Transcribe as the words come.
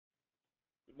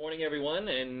Morning, everyone,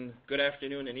 and good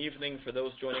afternoon and evening for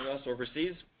those joining us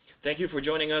overseas. Thank you for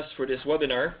joining us for this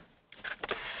webinar.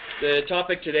 The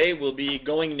topic today will be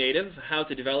Going Native, how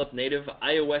to develop native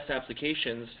iOS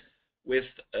applications with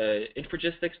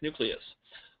Infragistics NucliOS.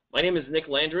 My name is Nick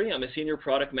Landry. I'm a Senior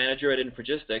Product Manager at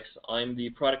Infragistics. I'm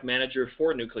the Product Manager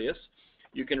for NucliOS.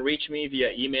 You can reach me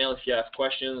via email if you have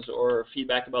questions or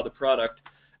feedback about the product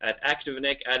at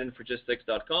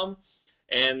activenick@infragistics.com.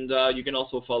 And you can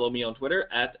also follow me on Twitter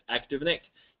at ActiveNick.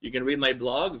 You can read my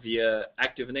blog via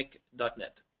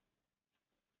activenick.net.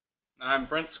 I'm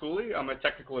Brent Schooley. I'm a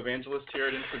technical evangelist here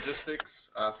at Infragistics,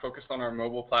 focused on our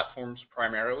mobile platforms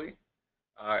primarily.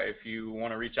 If you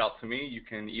want to reach out to me, you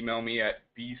can email me at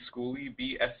bschooley,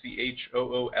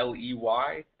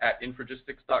 BSCHOOLEY,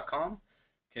 @infragistics.com.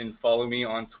 You can follow me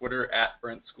on Twitter at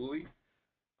Brent Schooley.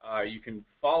 You can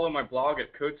follow my blog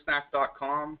at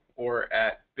codesnack.com or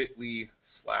at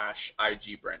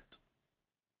bit.ly/IGBrent.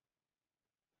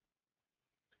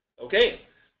 Okay,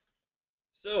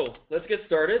 so let's get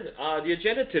started. The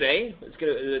agenda today,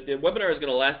 the webinar is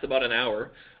going to last about an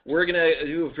hour. We're going to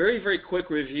do a very, very quick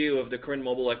review of the current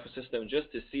mobile ecosystem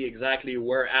just to see exactly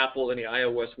where Apple and the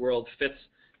iOS world fits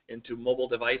into mobile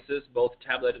devices, both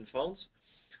tablet and phones.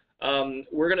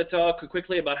 We're going to talk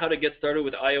quickly about how to get started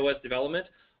with iOS development.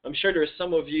 I'm sure there's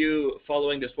some of you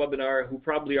following this webinar who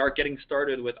probably are getting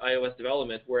started with iOS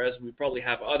development, whereas we probably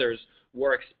have others who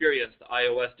are experienced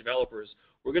iOS developers.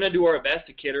 We're going to do our best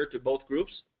to cater to both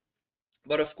groups,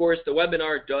 but of course the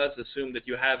webinar does assume that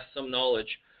you have some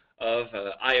knowledge of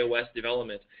iOS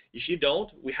development. If you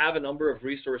don't, we have a number of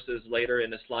resources later in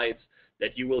the slides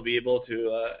that you will be able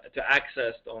to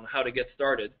access on how to get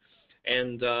started.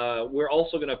 And we're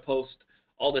also going to post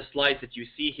all the slides that you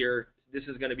see here. This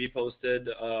is going to be posted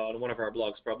on one of our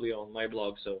blogs, probably on my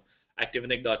blog. So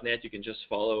activenick.net, you can just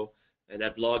follow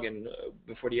that blog, and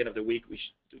before the end of the week, we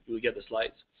get the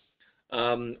slides.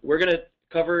 We're going to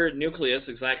cover NucliOS,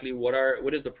 exactly what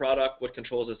is the product, what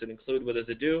controls does it include, what does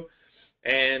it do,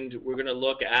 and we're going to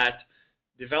look at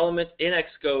development in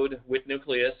Xcode with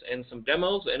NucliOS and some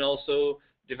demos, and also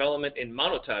development in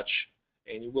MonoTouch,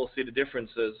 and you will see the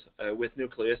differences with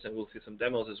NucliOS, and we'll see some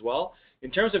demos as well. In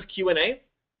terms of Q&A,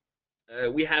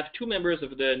 we have two members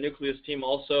of the NucliOS team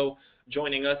also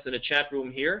joining us in the chat room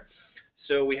here.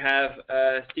 So we have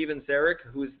Steven Zarek,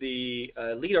 who's the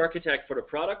lead architect for the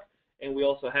product, and we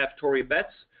also have Tori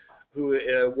Betts, who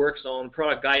works on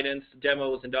product guidance,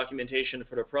 demos, and documentation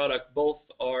for the product. Both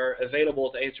are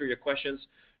available to answer your questions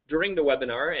during the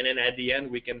webinar, and then at the end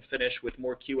we can finish with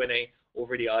more Q&A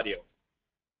over the audio.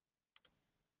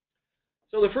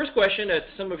 So the first question that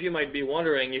some of you might be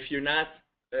wondering, if you're not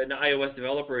an iOS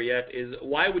developer yet, is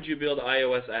why would you build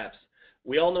iOS apps?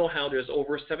 We all know how there's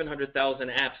over 700,000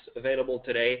 apps available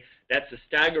today. That's a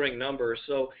staggering number.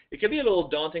 So it can be a little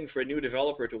daunting for a new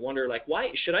developer to wonder, like,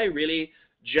 why should I really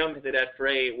jump into that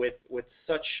fray with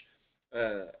such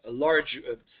a large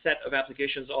set of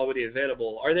applications already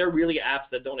available? Are there really apps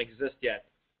that don't exist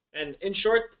yet? And in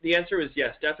short, the answer is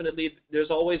yes, definitely. There's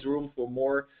always room for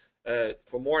more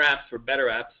apps, for better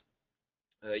apps.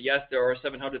 Yes, there are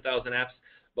 700,000 apps,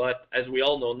 but as we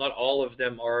all know, not all of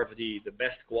them are of the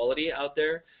best quality out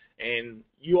there, and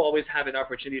you always have an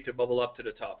opportunity to bubble up to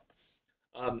the top.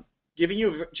 Giving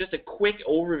you just a quick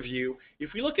overview,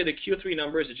 if we look at the Q3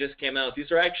 numbers that just came out,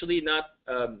 these are actually not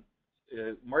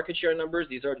market share numbers,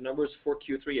 these are the numbers for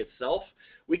Q3 itself.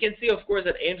 We can see, of course,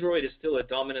 that Android is still a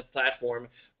dominant platform,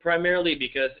 primarily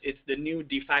because it's the new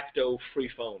de facto free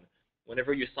phone.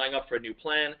 Whenever you sign up for a new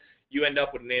plan, you end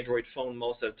up with an Android phone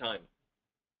most of the time.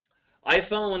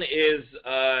 iPhone is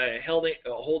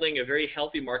holding a very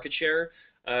healthy market share.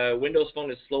 Windows Phone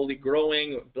is slowly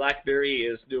growing. BlackBerry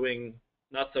is doing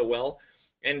not so well.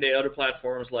 And the other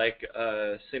platforms like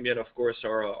Symbian, of course,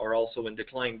 are also in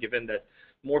decline, given that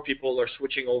more people are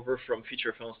switching over from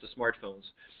feature phones to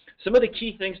smartphones. Some of the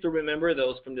key things to remember,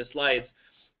 those from the slides,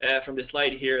 from the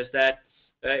slide here, is that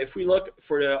if we look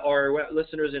for our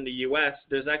listeners in the US,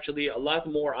 there's actually a lot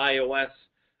more iOS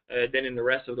than in the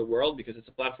rest of the world, because it's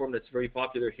a platform that's very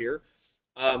popular here.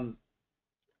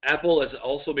 Apple has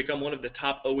also become one of the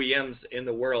top OEMs in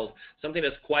the world, something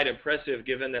that's quite impressive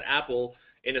given that Apple,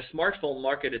 in the smartphone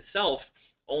market itself,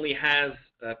 only has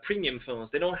premium phones.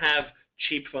 They don't have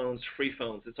cheap phones, free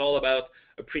phones. It's all about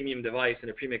a premium device and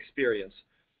a premium experience.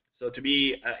 So to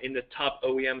be in the top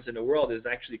OEMs in the world is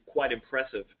actually quite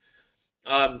impressive.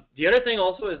 The other thing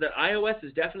also is that iOS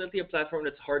is definitely a platform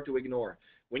that's hard to ignore.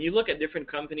 When you look at different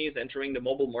companies entering the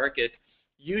mobile market,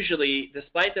 usually,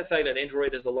 despite the fact that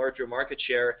Android is a larger market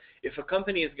share, if a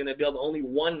company is going to build only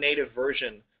one native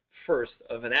version first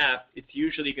of an app, it's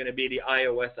usually going to be the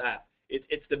iOS app.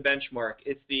 It's the benchmark.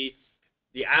 It's the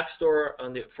App Store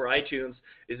for iTunes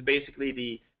is basically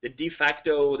the de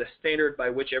facto, the standard by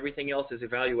which everything else is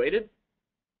evaluated.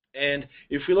 And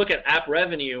if we look at app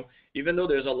revenue, even though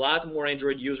there's a lot more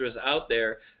Android users out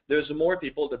there, there's more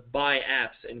people that buy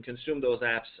apps and consume those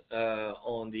apps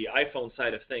on the iPhone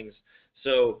side of things.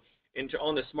 So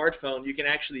on the smartphone, you can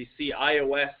actually see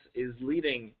iOS is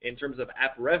leading in terms of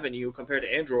app revenue compared to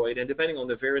Android, and depending on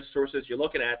the various sources you're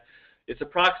looking at, it's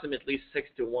approximately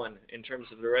 6-to-1 in terms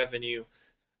of the revenue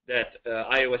that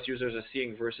iOS users are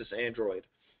seeing versus Android.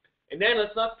 And then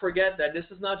let's not forget that this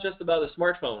is not just about the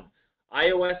smartphone.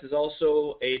 iOS is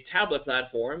also a tablet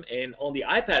platform, and on the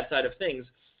iPad side of things,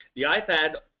 the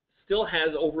iPad still has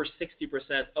over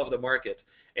 60% of the market,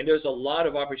 and there's a lot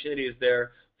of opportunities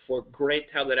there for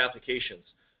great tablet applications.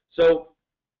 So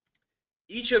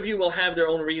each of you will have their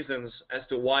own reasons as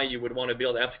to why you would want to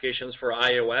build applications for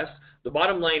iOS. The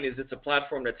bottom line is it's a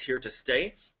platform that's here to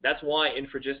stay. That's why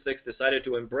Infragistics decided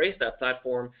to embrace that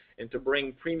platform and to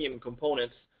bring premium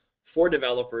components for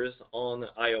developers on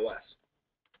iOS.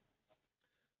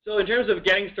 So in terms of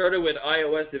getting started with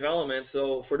iOS development,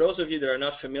 so for those of you that are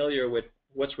not familiar with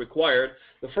what's required,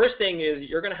 the first thing is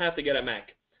you're going to have to get a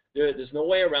Mac. There's no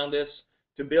way around this.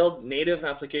 To build native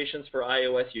applications for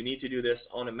iOS, you need to do this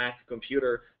on a Mac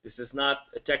computer. This is not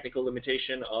a technical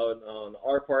limitation on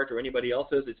our part or anybody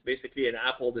else's. It's basically an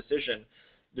Apple decision.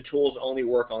 The tools only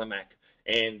work on a Mac.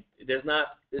 And there's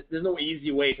no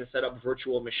easy way to set up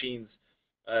virtual machines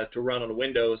to run on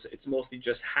Windows. It's mostly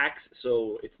just hacks,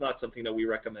 so it's not something that we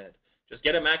recommend. Just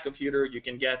get a Mac computer. You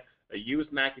can get a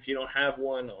used Mac if you don't have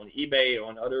one on eBay or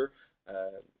on other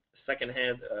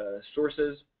secondhand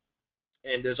sources.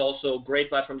 And there's also great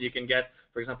platforms you can get.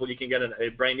 For example, you can get a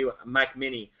brand new Mac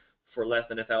Mini for less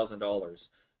than $1,000.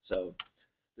 So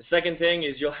the second thing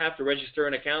is you'll have to register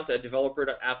an account at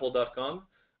developer.apple.com.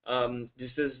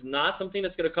 This is not something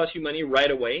that's going to cost you money right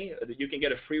away. You can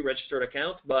get a free registered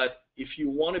account, but if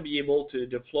you want to be able to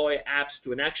deploy apps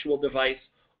to an actual device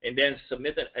and then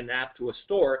submit an app to a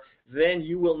store, then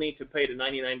you will need to pay the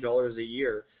 $99 a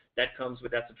year that comes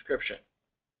with that subscription.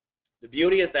 The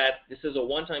beauty is that this is a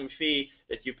one-time fee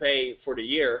that you pay for the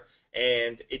year,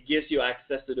 and it gives you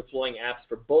access to deploying apps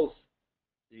for both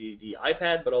the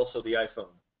iPad but also the iPhone.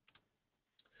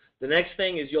 The next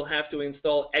thing is you'll have to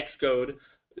install Xcode,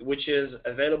 which is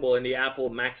available in the Apple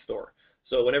Mac Store.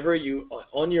 So whenever you,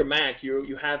 on your Mac,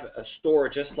 you have a store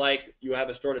just like you have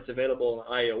a store that's available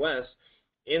on iOS.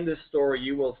 In this store,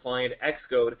 you will find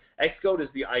Xcode. Xcode is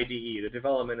the IDE, the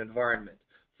development environment.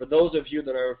 For those of you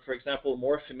that are, for example,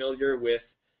 more familiar with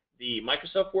the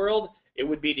Microsoft world, it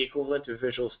would be the equivalent to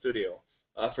Visual Studio.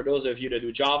 For those of you that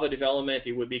do Java development,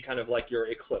 it would be kind of like your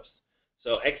Eclipse.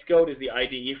 So Xcode is the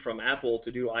IDE from Apple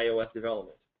to do iOS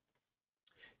development.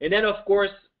 And then, of course,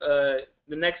 the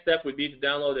next step would be to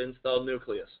download and install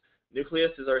NucliOS.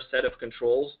 NucliOS is our set of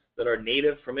controls that are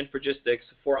native from Infragistics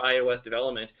for iOS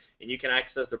development, and you can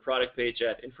access the product page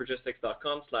at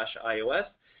infragistics.com/iOS.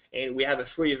 And we have a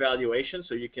free evaluation,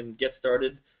 so you can get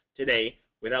started today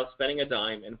without spending a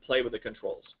dime and play with the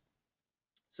controls.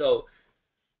 So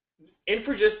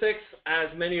Infragistics, as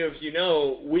many of you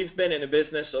know, we've been in the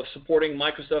business of supporting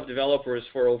Microsoft developers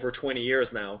for over 20 years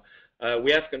now.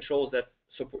 We have controls that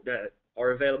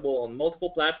are available on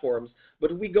multiple platforms,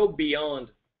 but we go beyond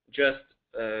just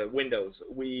Windows.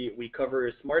 We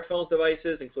cover smartphone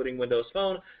devices, including Windows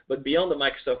Phone, but beyond the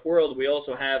Microsoft world, we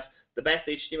also have the best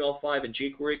HTML5 and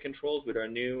jQuery controls with our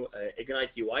new Iguana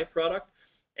UI product.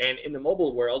 And in the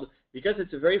mobile world, because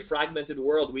it's a very fragmented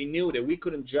world, we knew that we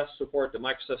couldn't just support the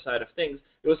Microsoft side of things.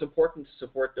 It was important to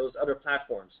support those other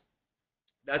platforms.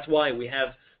 That's why we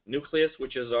have NucliOS,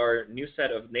 which is our new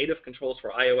set of native controls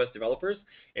for iOS developers,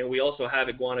 and we also have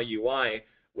Iguana UI,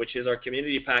 which is our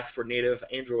community pack for native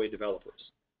Android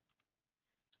developers.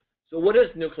 So what is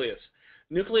NucliOS?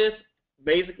 NucliOS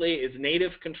basically is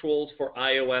native controls for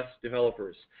iOS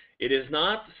developers. It is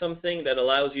not something that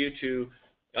allows you to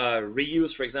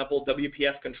reuse, for example,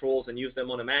 WPF controls and use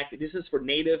them on a Mac. This is for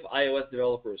native iOS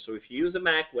developers. So if you use a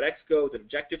Mac with Xcode and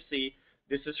Objective C,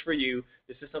 this is for you.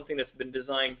 This is something that's been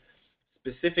designed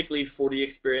specifically for the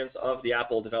experience of the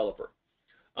Apple developer.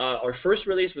 Our first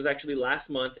release was actually last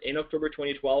month in October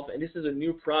 2012, and this is a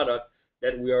new product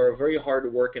that we are very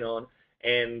hard working on.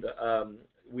 And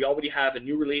we already have a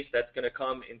new release that's going to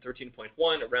come in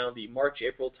 13.1 around the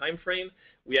March-April timeframe.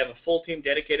 We have a full team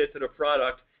dedicated to the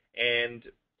product, and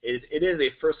it is a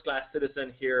first-class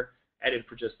citizen here at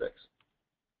Infragistics.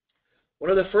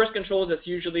 One of the first controls that's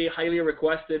usually highly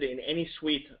requested in any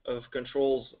suite of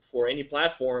controls for any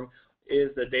platform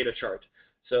is the data chart.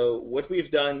 So what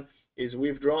we've done is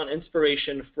we've drawn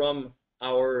inspiration from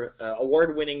our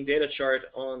award-winning data chart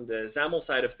on the XAML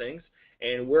side of things,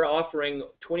 and we're offering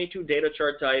 22 data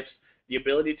chart types, the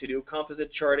ability to do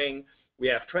composite charting. We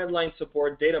have trend line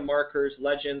support, data markers,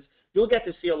 legends. You'll get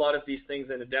to see a lot of these things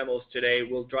in the demos today.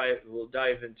 We'll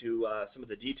dive into some of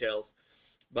the details,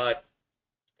 but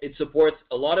it supports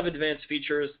a lot of advanced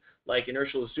features like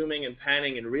inertial zooming and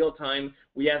panning in real time.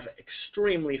 We have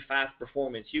extremely fast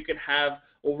performance. You can have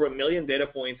over 1 million data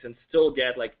points and still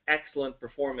get like excellent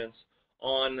performance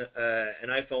on an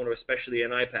iPhone or especially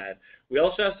an iPad. We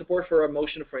also have support for our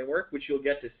motion framework, which you'll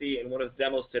get to see in one of the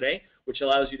demos today, which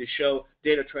allows you to show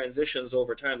data transitions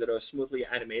over time that are smoothly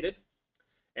animated.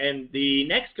 And the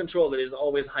next control that is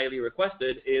always highly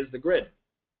requested is the grid,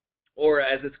 or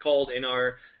as it's called in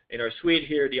our suite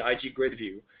here, the IG Grid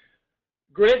view.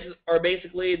 Grids are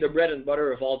basically the bread and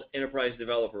butter of all enterprise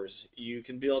developers. You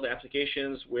can build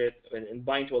applications with and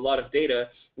bind to a lot of data.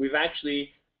 We've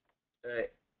actually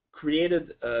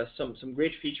created some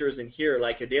great features in here,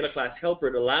 like a data class helper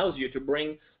that allows you to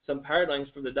bring some paradigms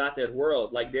from the .NET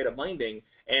world, like data binding,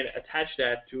 and attach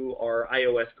that to our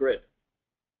iOS grid.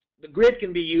 The grid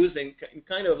can be used in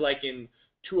kind of like in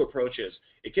two approaches.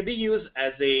 It can be used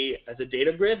as a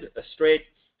data grid, a straight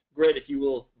grid if you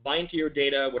will bind to your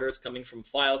data, whether it's coming from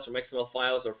files, from XML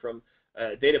files, or from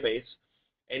a database.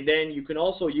 And then you can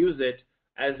also use it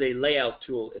as a layout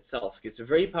tool itself. It's a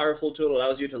very powerful tool. It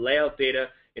allows you to lay out data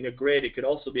in a grid. It could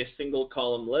also be a single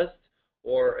column list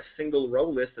or a single row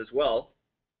list as well.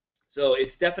 So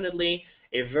it's definitely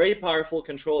a very powerful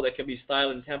control that can be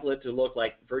styled and templated to look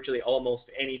like virtually almost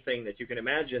anything that you can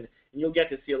imagine, and you'll get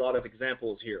to see a lot of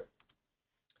examples here.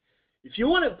 If you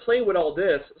want to play with all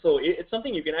this, so it's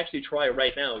something you can actually try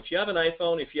right now. If you have an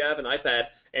iPhone, if you have an iPad,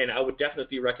 and I would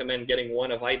definitely recommend getting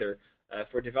one of either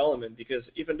for development, because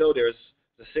even though there's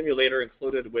the simulator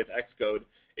included with Xcode,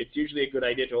 it's usually a good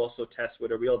idea to also test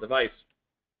with a real device.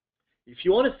 If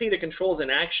you want to see the controls in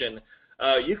action,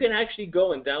 you can actually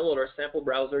go and download our sample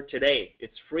browser today.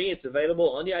 It's free. It's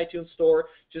available on the iTunes Store.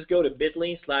 Just go to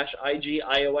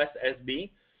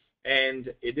bit.ly/IGIOSSB.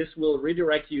 And this will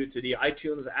redirect you to the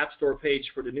iTunes App Store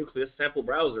page for the NucliOS sample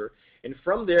browser. And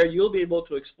from there, you'll be able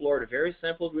to explore the various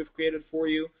samples we've created for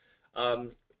you.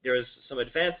 There's some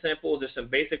advanced samples. There's some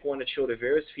basic ones that show the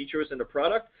various features in the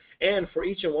product. And for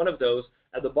each and one of those,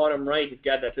 at the bottom right, you've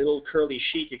got that little curly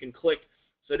sheet you can click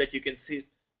so that you can see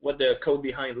what the code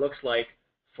behind looks like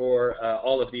for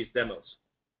all of these demos.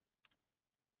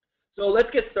 So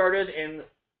let's get started.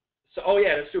 So, oh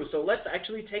yeah, that's true. So let's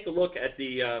actually take a look at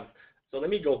the, so let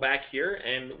me go back here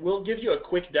and we'll give you a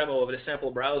quick demo of the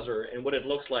sample browser and what it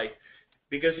looks like,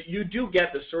 because you do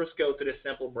get the source code to the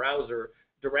sample browser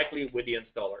directly with the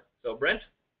installer. So Brent?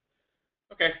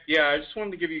 Okay, yeah, I just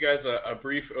wanted to give you guys a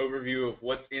brief overview of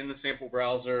what's in the sample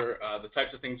browser, the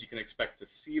types of things you can expect to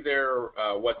see there,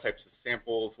 what types of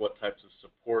samples, what types of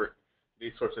support,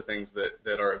 these sorts of things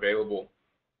that are available.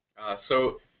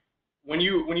 So when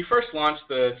you first launch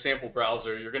the sample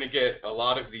browser, you're going to get a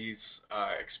lot of these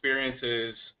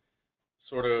experiences,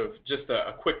 sort of just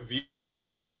a quick view,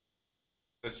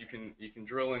 as you can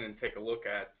drill in and take a look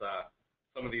at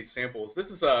some of these samples. This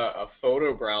is a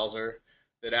photo browser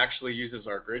that actually uses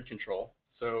our grid control.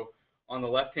 So on the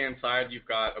left-hand side, you've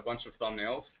got a bunch of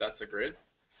thumbnails. That's a grid.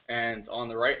 And on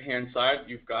the right-hand side,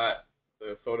 you've got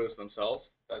the photos themselves.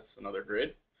 That's another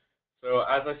grid. So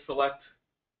as I select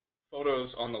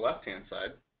photos on the left-hand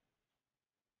side,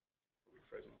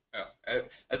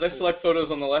 as I select photos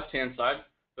on the left-hand side,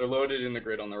 they're loaded in the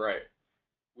grid on the right.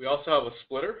 We also have a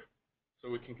splitter,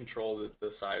 so we can control the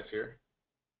size here.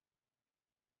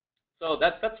 So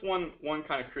that's one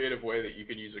kind of creative way that you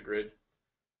could use a grid.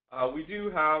 We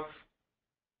do have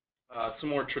some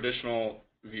more traditional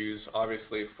views,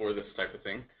 obviously, for this type of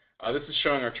thing. This is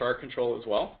showing our chart control as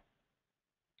well.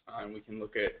 And we can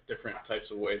look at different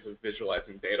types of ways of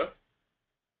visualizing data.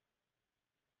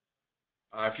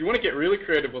 If you want to get really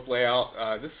creative with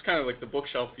layout, this is kind of like the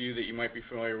bookshelf view that you might be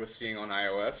familiar with seeing on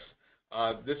iOS.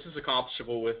 This is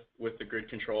accomplishable with the grid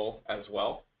control as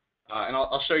well. And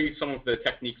I'll show you some of the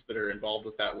techniques that are involved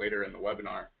with that later in the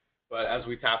webinar. But as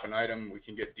we tap an item, we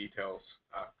can get details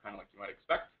kind of like you might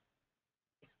expect.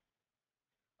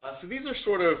 So these are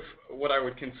sort of what I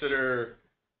would consider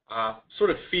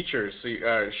sort of features, so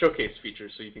showcase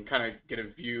features, so you can kind of get a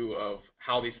view of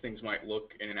how these things might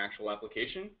look in an actual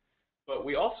application. But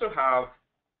we also have,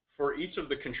 for each of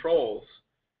the controls,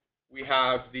 we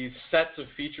have these sets of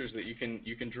features that you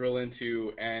can drill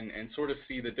into and sort of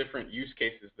see the different use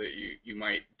cases that you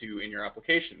might do in your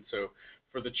application. So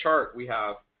for the chart, we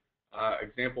have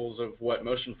examples of what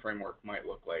motion framework might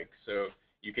look like. So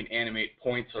you can animate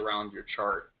points around your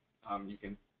chart. You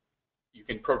can you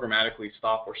can programmatically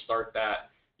stop or start that.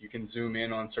 You can zoom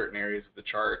in on certain areas of the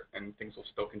chart, and things will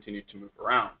still continue to move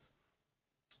around.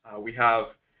 We have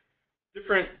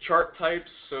different chart types.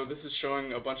 So this is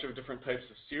showing a bunch of different types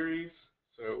of series.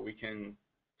 So we can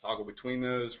toggle between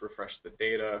those, refresh the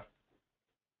data.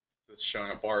 So it's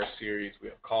showing a bar series. We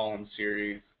have column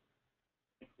series,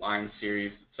 line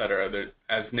series, etc.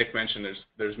 As Nick mentioned,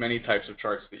 there's many types of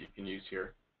charts that you can use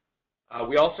here.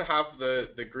 We also have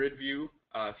the grid view,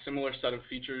 similar set of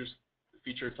features,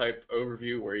 feature type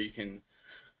overview, where you can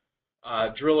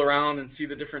drill around and see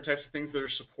the different types of things that are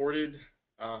supported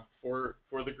for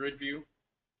the grid view.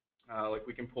 Like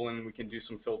we can pull in, we can do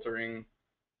some filtering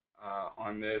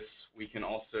on this. We can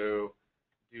also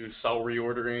do cell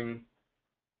reordering.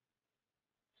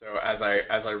 So as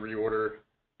I reorder,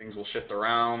 things will shift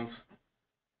around.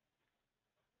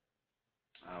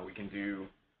 We can do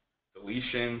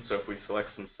deletion. So if we select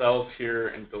some cells here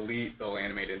and delete, they'll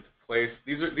animate into place.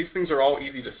 These things are all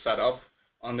easy to set up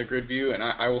on the grid view, and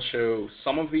I will show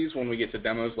some of these when we get to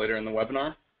demos later in the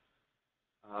webinar.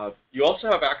 You also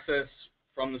have access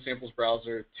from the samples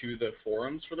browser to the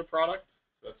forums for the product.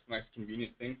 So that's a nice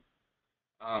convenient thing,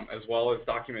 as well as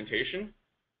documentation.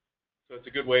 So it's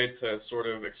a good way to sort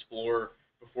of explore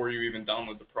before you even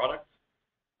download the product.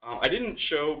 I didn't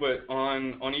show, but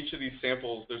on each of these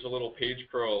samples, there's a little page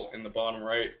curl in the bottom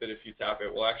right that if you tap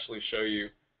it, will actually show you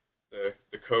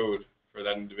the code for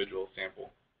that individual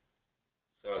sample.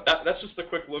 So that's just a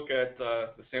quick look at the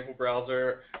sample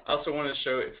browser. I also wanted to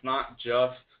show it's not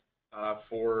just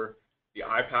for the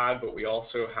iPad, but we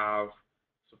also have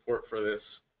support for this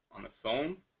on the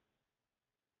phone.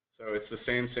 So it's the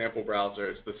same sample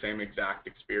browser. It's the same exact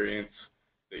experience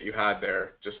that you had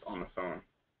there, just on the phone.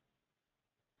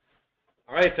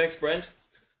 All right, thanks, Brent.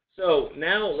 So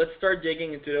now let's start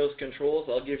digging into those controls.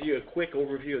 I'll give you a quick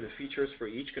overview of the features for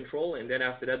each control, and then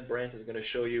after that, Brent is going to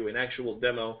show you an actual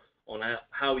demo on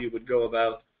how you would go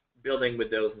about building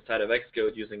with those inside of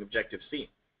Xcode using Objective C.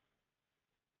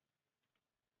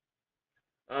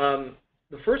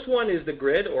 The first one is the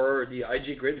grid, or the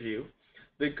IG grid view.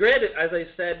 The grid, as I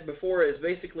said before, is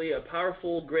basically a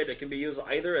powerful grid that can be used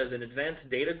either as an advanced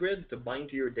data grid to bind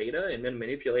to your data and then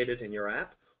manipulate it in your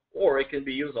app, or it can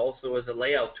be used also as a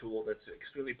layout tool that's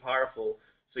extremely powerful,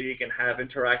 so you can have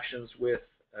interactions with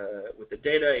the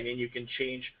data, and then you can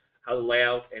change how the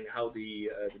layout and how the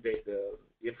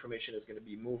information is going to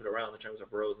be moved around in terms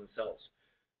of rows and cells.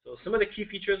 So some of the key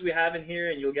features we have in here,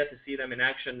 and you'll get to see them in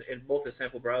action in both the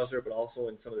sample browser but also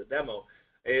in some of the demo,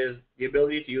 is the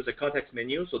ability to use a context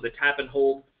menu, so the tap and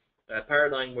hold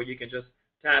paradigm where you can just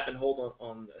tap and hold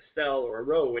on a cell or a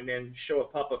row and then show a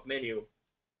pop-up menu.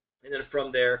 And then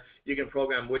from there, you can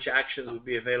program which actions would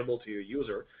be available to your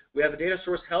user. We have a data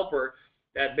source helper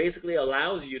that basically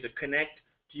allows you to connect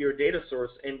to your data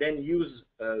source and then use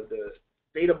the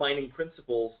data binding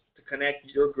principles to connect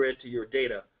your grid to your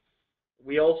data.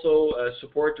 We also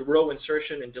support row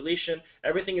insertion and deletion.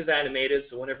 Everything is animated,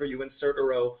 so whenever you insert a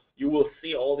row, you will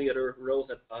see all the other rows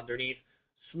underneath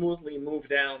smoothly move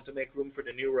down to make room for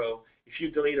the new row. If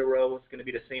you delete a row, it's going to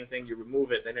be the same thing. You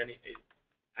remove it, and then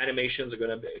animations are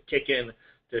going to kick in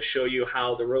to show you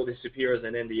how the row disappears,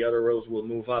 and then the other rows will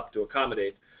move up to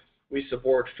accommodate. We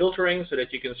support filtering so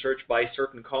that you can search by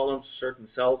certain columns, certain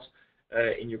cells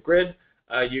in your grid.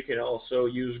 You can also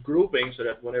use grouping so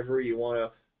that whenever you want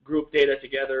to group data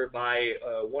together by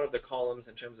one of the columns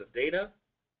in terms of data.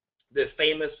 The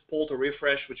famous pull to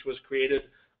refresh, which was created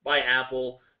by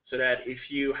Apple, so that if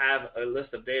you have a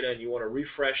list of data and you want to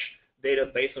refresh data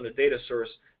based on the data source,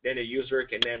 then a user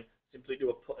can then simply do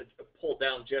a pull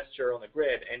down gesture on the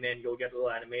grid, and then you'll get a little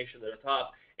animation at the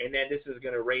top, and then this is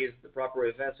going to raise the proper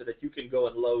event so that you can go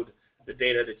and load the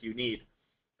data that you need.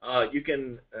 You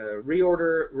can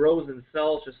reorder rows and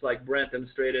cells just like Brent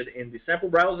demonstrated in the sample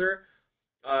browser.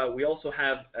 We also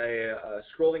have a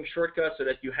scrolling shortcut so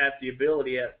that you have the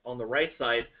ability on the right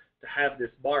side to have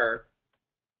this bar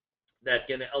that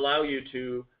can allow you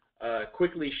to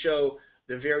quickly show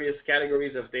the various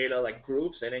categories of data like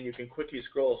groups, and then you can quickly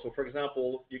scroll. So for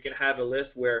example, you can have a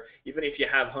list where even if you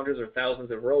have hundreds or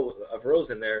thousands of rows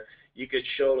in there, you could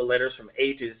show the letters from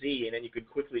A to Z, and then you could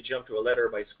quickly jump to a letter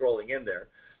by scrolling in there.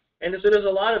 And so there's a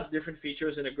lot of different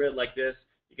features in a grid like this.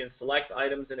 You can select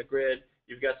items in a grid.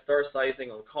 You've got star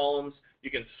sizing on columns. You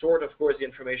can sort, of course, the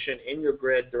information in your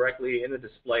grid directly in the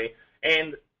display.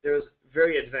 And there's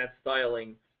very advanced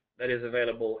styling that is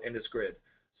available in this grid.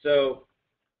 So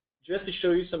just to show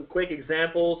you some quick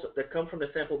examples that come from the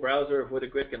sample browser of what a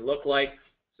grid can look like.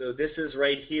 So this is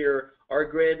right here, our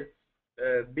grid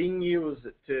being used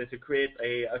to create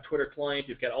a Twitter client.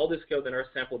 You've got all this code in our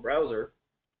sample browser.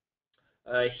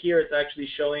 Here it's actually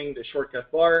showing the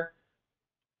shortcut bar.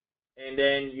 And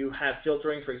then you have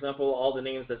filtering, for example, all the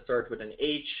names that start with an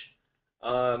H.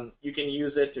 You can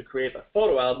use it to create a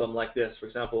photo album like this, for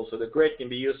example. So the grid can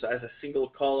be used as a single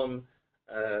column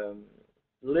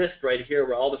list right here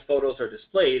where all the photos are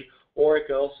displayed, or it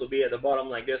could also be at the bottom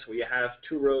like this where you have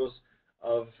 2 rows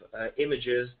of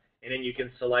images, and then you can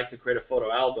select to create a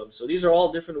photo album. So these are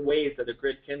all different ways that the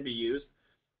grid can be used.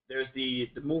 There's the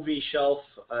movie shelf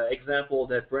example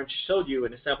that Brent showed you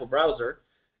in the sample browser.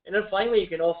 And then finally, you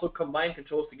can also combine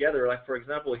controls together. Like, for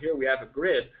example, here we have a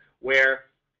grid where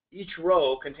each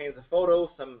row contains a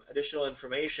photo, some additional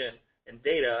information and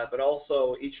data, but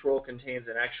also each row contains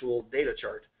an actual data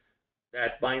chart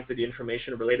that binds to the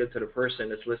information related to the person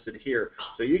that's listed here.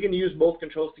 So you can use both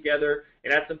controls together,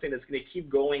 and that's something that's going to keep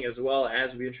going as well as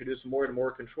we introduce more and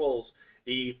more controls.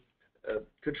 The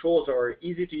controls are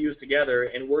easy to use together,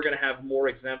 and we're going to have more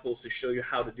examples to show you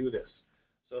how to do this.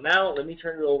 So now let me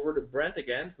turn it over to Brent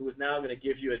again, who is now going to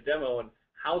give you a demo on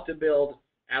how to build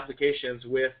applications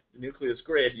with NucliOS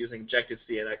Grid using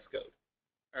Objective-C and Xcode.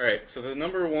 All right, so the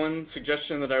number one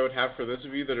suggestion that I would have for those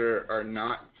of you that are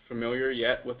not familiar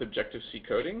yet with Objective-C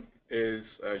coding is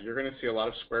you're going to see a lot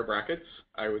of square brackets.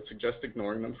 I would suggest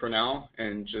ignoring them for now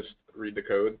and just read the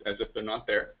code as if they're not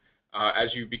there.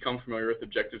 As you become familiar with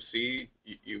Objective-C,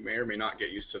 you may or may not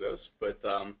get used to those, but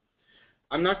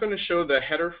I'm not going to show the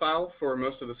header file for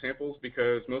most of the samples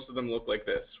because most of them look like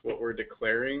this. What we're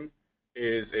declaring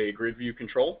is a grid view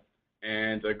control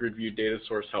and a grid view data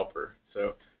source helper.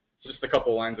 So it's just a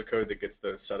couple lines of code that gets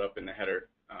those set up in the header.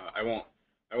 I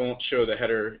won't show the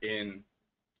header in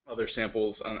other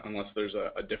samples unless there's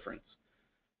a difference.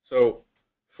 So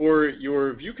for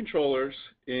your view controllers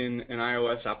in an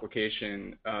iOS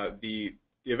application, the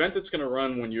event that's going to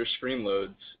run when your screen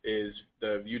loads is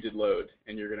the view did load,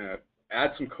 and you're going to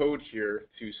add some code here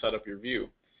to set up your view.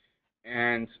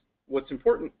 And what's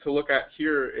important to look at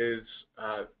here is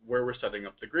where we're setting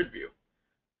up the grid view.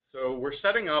 So we're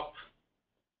setting up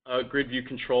a grid view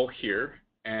control here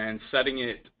and setting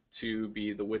it to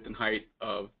be the width and height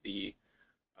of the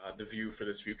view for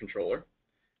this view controller,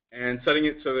 and setting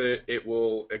it so that it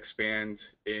will expand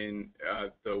in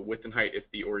the width and height if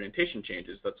the orientation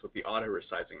changes. That's what the auto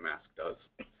resizing mask does.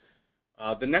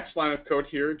 The next line of code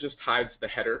here just hides the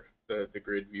header, the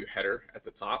grid view header at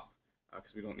the top,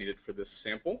 because we don't need it for this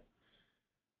sample.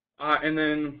 And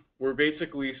then we're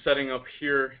basically setting up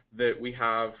here that we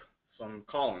have some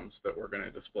columns that we're going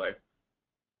to display,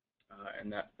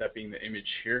 and that being the image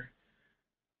here.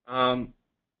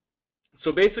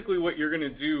 So basically what you're going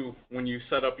to do when you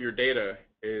set up your data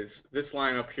is this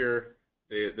line up here,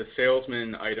 the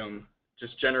salesman item,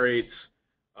 just generates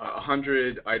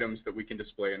 100 items that we can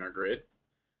display in our grid.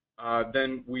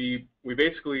 Then we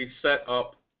basically set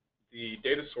up the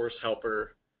data source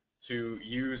helper to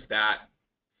use that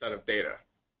set of data.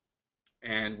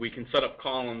 And we can set up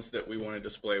columns that we want to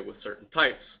display with certain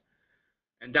types.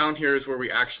 And down here is where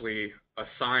we actually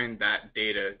assign that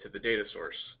data to the data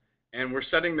source. And we're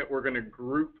setting that we're going to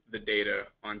group the data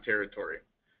on territory.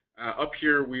 Up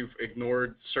here, we've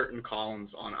ignored certain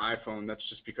columns on iPhone. That's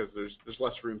just because there's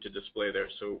less room to display there,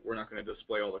 so we're not going to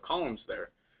display all the columns there.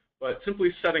 But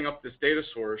simply setting up this data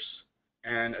source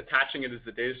and attaching it as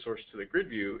the data source to the grid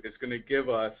view is going to give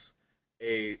us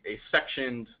a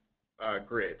sectioned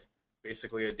grid,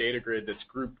 basically a data grid that's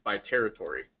grouped by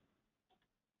territory.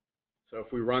 So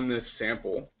if we run this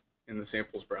sample in the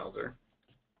samples browser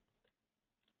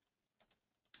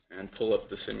and pull up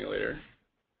the simulator,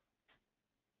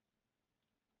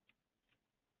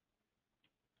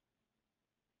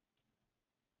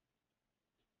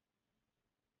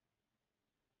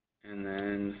 and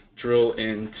then drill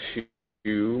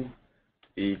into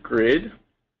the grid,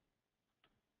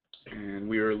 and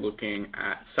we are looking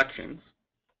at sections.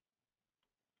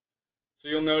 So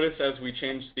you'll notice as we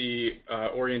change the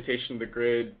orientation of the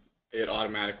grid, it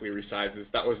automatically resizes.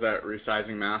 That was that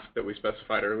resizing mask that we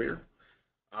specified earlier.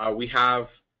 We have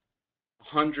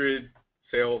 100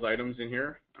 sales items in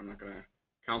here. I'm not going to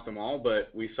count them all, but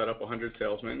we set up 100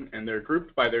 salesmen, and they're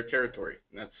grouped by their territory.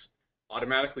 And that's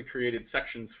automatically created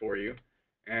sections for you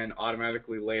and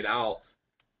automatically laid out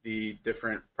the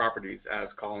different properties as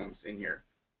columns in here.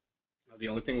 The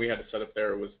only thing we had to set up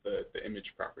there was the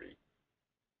image property.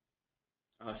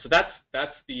 So that's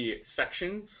the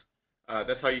sections.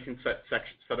 That's how you can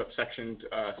set up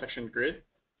sectioned grid.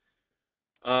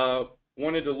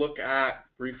 Wanted to look at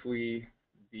briefly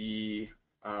the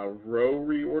row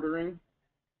reordering,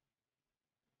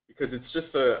 because it's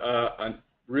just a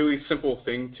really simple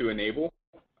thing to enable.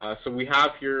 So we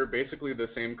have here basically the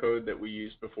same code that we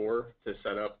used before to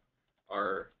set up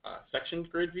our sectioned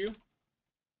grid view.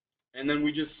 And then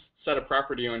we just set a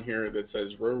property on here that says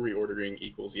row reordering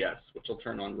equals yes, which will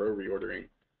turn on row reordering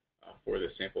for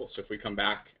this sample. So if we come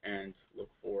back and look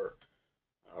for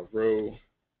row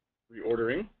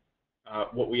reordering,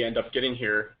 what we end up getting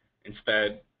here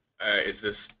instead is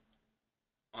this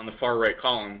on the far right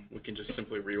column, we can just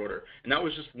simply reorder. And that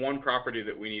was just one property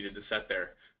that we needed to set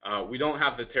there. We don't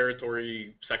have the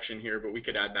territory section here, but we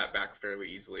could add that back fairly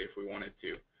easily if we wanted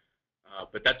to.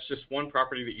 But that's just one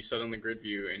property that you set on the grid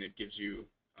view, and it gives you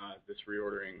this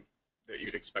reordering that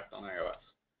you'd expect on iOS.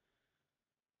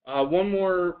 One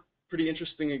more pretty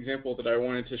interesting example that I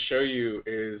wanted to show you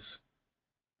is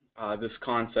this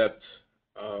concept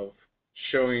of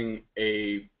showing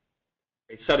a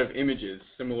set of images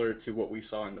similar to what we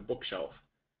saw in the bookshelf.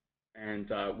 And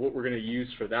what we're going to use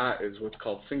for that is what's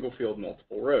called single field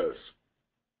multiple rows.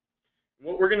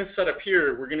 What we're going to set up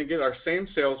here, we're going to get our same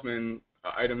salesman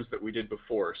items that we did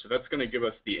before. So that's going to give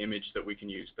us the image that we can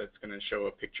use. That's going to show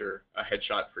a picture, a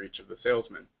headshot for each of the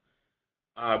salesmen.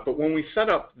 But when we set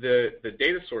up the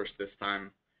data source this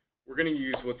time, we're going to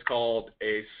use what's called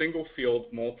a single field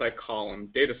multi-column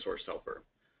data source helper.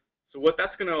 So what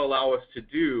that's going to allow us to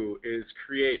do is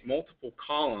create multiple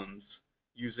columns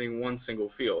using one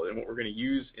single field. And what we're going to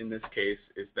use in this case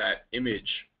is that image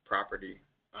property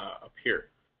up here.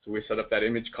 So we set up that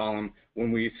image column.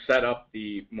 When we set up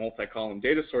the multi-column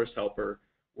data source helper,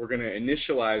 we're going to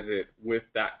initialize it with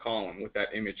that column, with that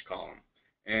image column.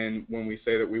 And when we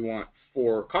say that we want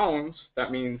 4 columns,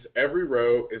 that means every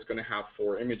row is going to have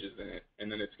 4 images in it, and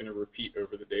then it's going to repeat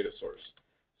over the data source.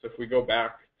 So if we go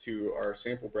back to our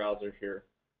sample browser here,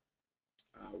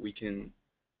 we can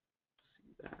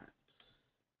see that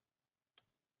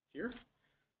here.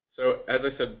 So as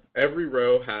I said, every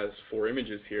row has 4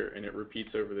 images here, and it repeats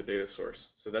over the data source.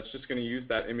 So that's just going to use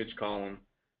that image column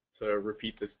to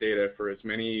repeat this data for as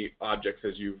many objects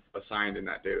as you've assigned in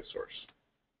that data source.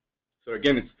 So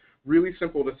again, it's really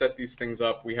simple to set these things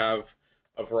up. We have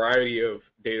a variety of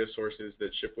data sources that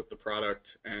ship with the product,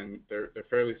 and they're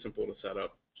fairly simple to set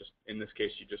up. Just in this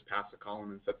case, you just pass a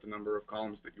column and set the number of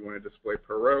columns that you want to display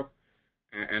per row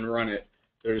and run it.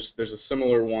 There's a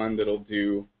similar one that'll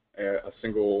do a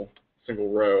single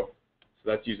row. So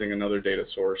that's using another data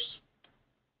source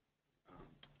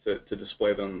to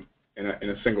display them in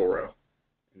a single row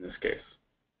in this case.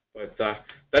 But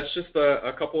that's just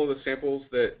a couple of the samples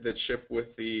that ship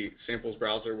with the samples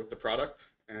browser with the product,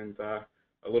 and a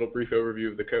little brief overview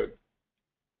of the code.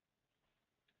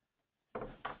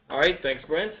 All right, thanks,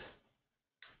 Brent.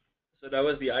 So that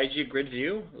was the IG grid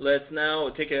view. Let's now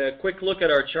take a quick look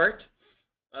at our chart.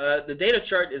 The data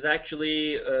chart is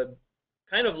actually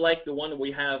kind of like the one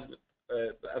we have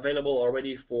available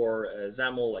already for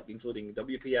XAML, like including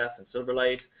WPF and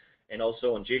Silverlight, and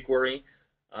also on jQuery.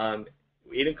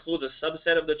 It includes a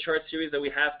subset of the chart series that we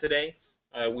have today.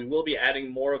 We will be adding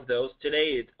more of those.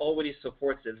 Today, it already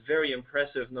supports a very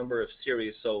impressive number of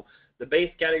series. So the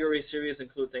base category series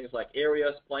include things like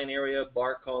area, spline area,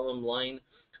 bar, column, line,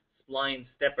 spline,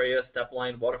 step area, step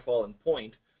line, waterfall, and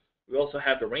point. We also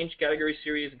have the range category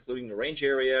series, including the range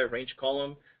area, range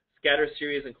column. Scatter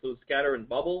series includes scatter and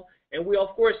bubble. And we, of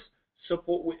course,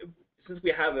 support, since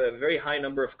we have a very high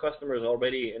number of customers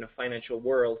already in a financial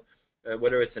world,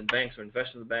 whether it's in banks or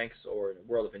investment banks or in the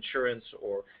world of insurance,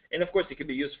 and of course it can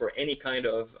be used for any kind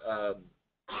of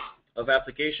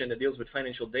application that deals with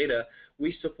financial data.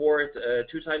 We support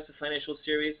 2 types of financial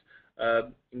series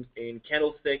in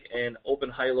candlestick and open,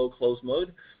 high, low, close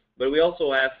mode. But we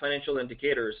also have financial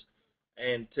indicators.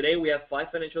 And today we have 5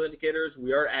 financial indicators.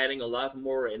 We are adding a lot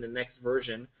more in the next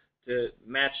version to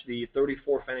match the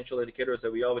 34 financial indicators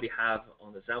that we already have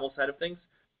on the XAML side of things.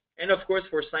 And of course,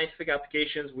 for scientific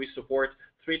applications, we support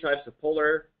 3 types of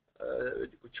polar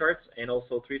charts and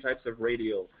also 3 types of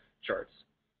radial charts.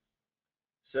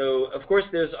 So of course,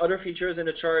 there's other features in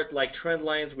the chart like trend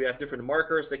lines. We have different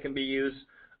markers that can be used.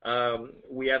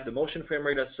 We have the motion frame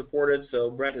rate that's supported, so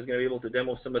Brent is going to be able to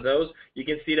demo some of those. You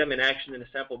can see them in action in the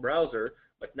sample browser,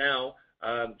 but now,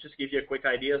 just to give you a quick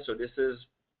idea, so this is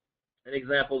an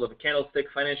example of a candlestick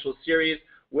financial series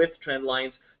with trend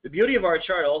lines. The beauty of our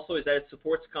chart also is that it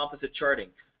supports composite charting.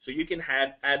 So you can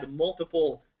add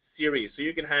multiple series. So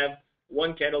you can have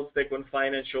one candlestick, one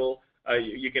financial,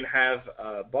 you can have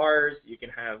bars, you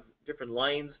can have different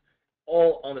lines,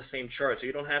 all on the same chart. So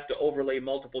you don't have to overlay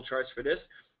multiple charts for this.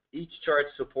 Each chart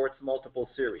supports multiple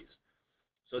series.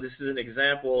 So this is an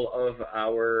example of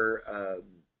our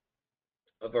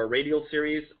radial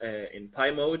series in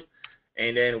pie mode.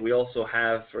 And then we also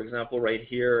have, for example, right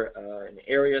here, an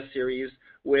area series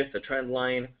with a trend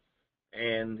line.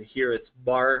 And here it's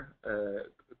bar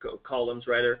columns,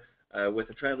 rather, with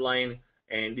a trend line.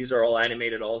 and these are all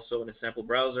animated also in a sample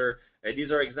browser.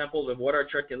 These are examples of what our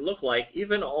chart can look like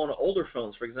even on older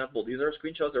phones. For example, these are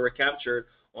screenshots that were captured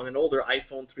on an older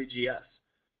iPhone 3GS.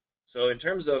 So in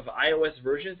terms of iOS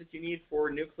versions that you need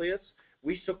for NucliOS,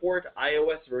 we support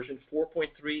iOS version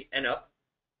 4.3 and up.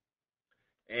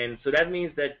 And so that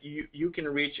means that you can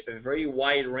reach a very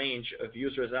wide range of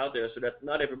users out there, so that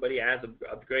not everybody has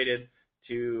upgraded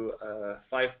to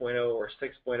 5.0 or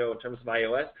 6.0 in terms of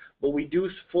iOS, but we do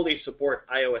fully support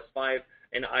iOS 5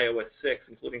 and iOS 6,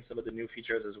 including some of the new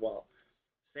features as well.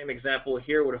 Same example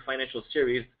here with a financial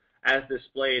series as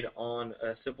displayed on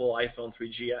a simple iPhone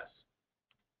 3GS.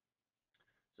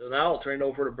 So now I'll turn it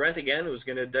over to Brent again, who's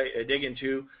going to dig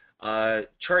into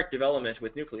chart development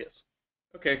with NucliOS.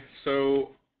 Okay,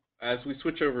 so as we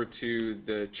switch over to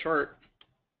the chart,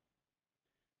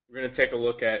 we're going to take a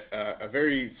look at a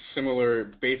very similar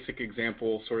basic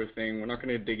example sort of thing. We're not going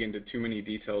to dig into too many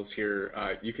details here.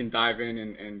 You can dive in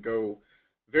and go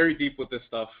very deep with this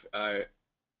stuff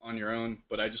on your own,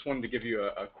 but I just wanted to give you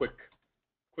a quick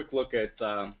look at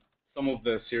some of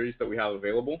the series that we have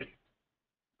available.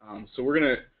 So we're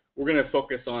gonna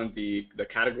focus on the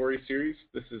category series.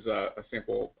 This is a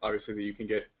sample, obviously, that you can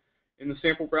get in the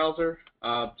sample browser.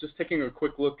 Just taking a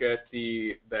quick look at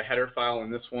the header file in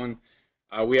this one,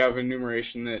 we have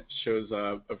enumeration that shows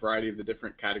a variety of the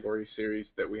different category series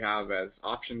that we have as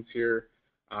options here.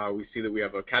 We see that we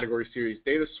have a category series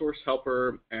data source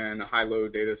helper and a high-low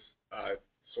data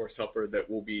source helper that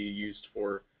will be used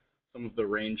for some of the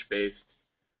range-based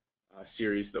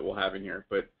series that we'll have in here.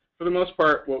 But for the most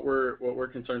part, what we're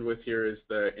concerned with here is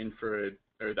the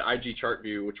IG chart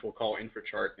view, which we'll call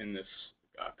InfraChart in this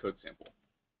code sample.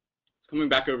 Coming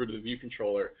back over to the view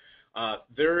controller,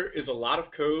 there is a lot of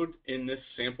code in this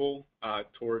sample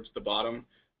towards the bottom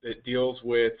that deals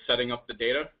with setting up the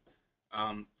data.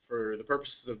 For the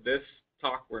purposes of this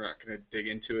talk, we're not going to dig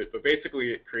into it, but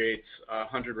basically it creates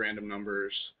 100 random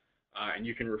numbers, and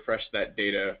you can refresh that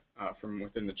data from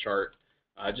within the chart.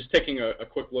 Just taking a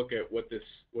quick look at what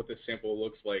this sample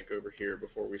looks like over here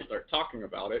before we start talking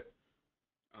about it.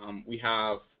 We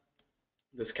have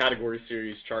this category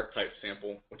series chart type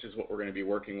sample, which is what we're going to be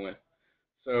working with.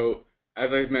 So as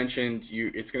I've mentioned,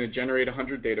 it's going to generate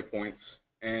 100 data points,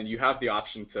 and you have the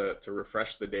option to refresh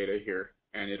the data here,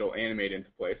 and it'll animate into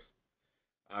place.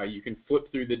 You can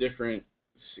flip through the different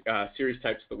series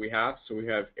types that we have. So we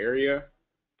have area,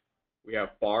 we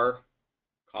have bar,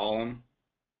 column,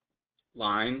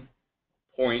 line,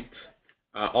 point.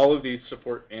 All of these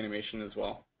support animation as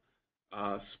well.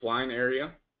 Spline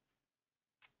area,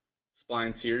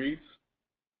 spline series,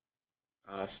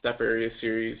 step area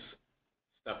series,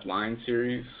 step line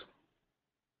series,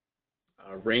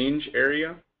 range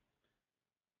area,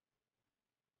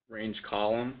 range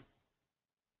column,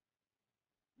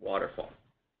 waterfall.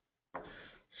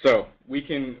 So we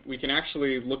can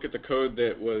actually look at the code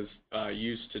that was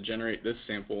used to generate this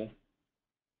sample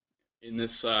in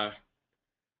this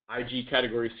IG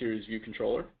category series view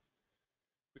controller.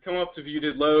 We come up to view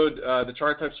did load. The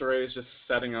chart types array is just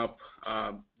setting up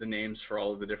the names for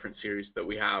all of the different series that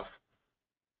we have.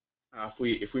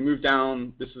 If we move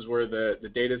down, this is where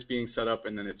the data is being set up,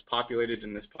 and then it's populated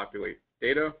in this populate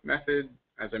data method.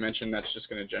 As I mentioned, that's just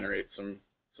going to generate some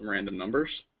random numbers.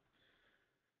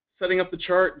 Setting up the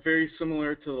chart, very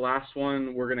similar to the last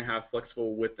one. We're going to have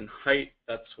flexible width and height.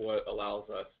 That's what allows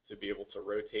us to be able to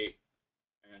rotate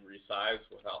and resize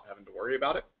without having to worry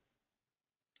about it.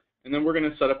 And then we're going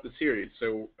to set up the series.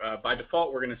 So by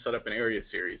default, we're going to set up an area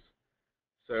series.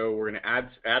 So we're going to add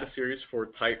a series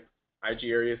for type IG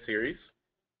area series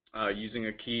using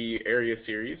a key area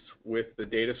series with the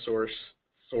data source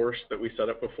that we set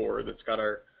up before that's got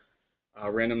our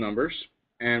random numbers.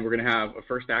 And we're going to have a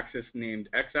first axis named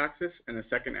x-axis and a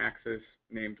second axis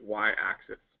named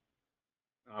y-axis.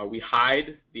 We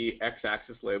hide the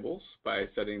x-axis labels by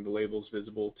setting the labels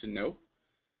visible to no.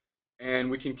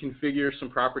 And we can configure some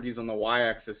properties on the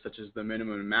y-axis, such as the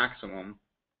minimum and maximum,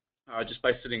 just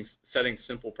by setting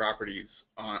simple properties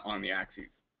on the axes.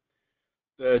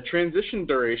 The transition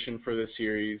duration for this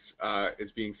series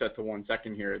is being set to 1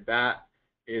 second here. That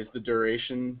is the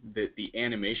duration that the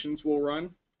animations will run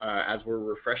as we're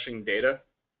refreshing data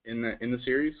in the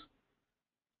series.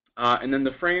 And then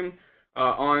the frame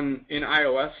in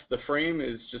iOS, the frame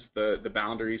is just the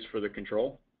boundaries for the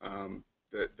control,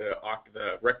 the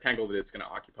rectangle that it's going to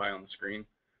occupy on the screen.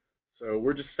 So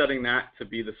we're just setting that to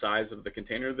be the size of the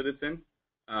container that it's in,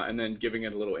 and then giving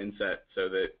it a little inset so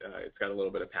that it's got a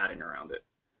little bit of padding around it.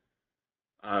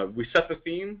 We set the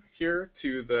theme here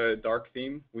to the dark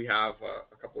theme. We have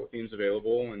a couple of themes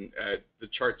available, and the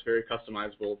chart's very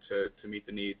customizable to meet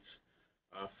the needs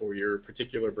for your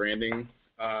particular branding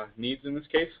needs in this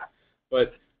case.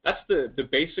 But that's the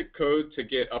basic code to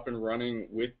get up and running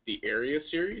with the area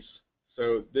series.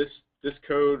 So this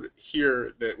code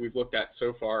here that we've looked at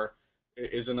so far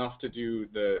is enough to do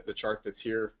the chart that's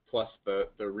here plus the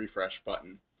refresh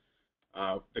button.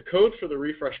 The code for the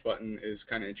refresh button is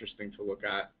kind of interesting to look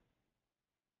at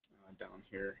down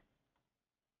here.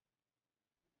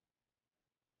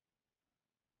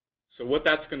 So what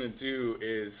that's going to do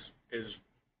is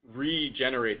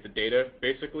regenerate the data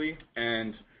basically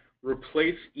and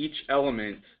replace each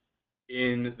element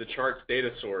in the chart's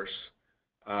data source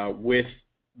with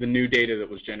the new data that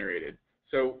was generated.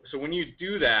 So when you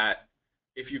do that,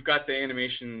 if you've got the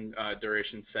animation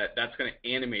duration set, that's going to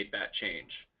animate that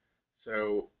change.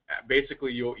 So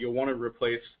basically, you'll want to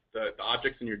replace the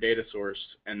objects in your data source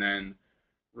and then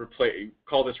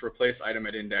call this replace item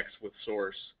at index with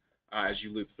source as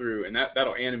you loop through, and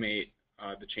that'll animate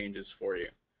the changes for you.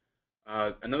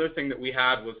 Another thing that we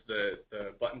had was the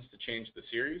buttons to change the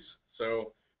series.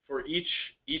 So for each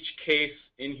case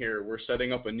in here, we're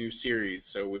setting up a new series.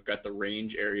 So we've got the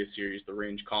range area series, the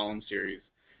range column series,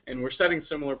 and we're setting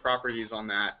similar properties on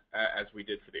that as we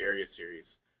did for the area series,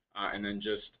 and then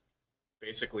just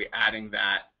basically adding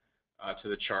that to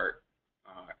the chart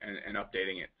and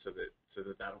updating it so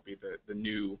that that'll be the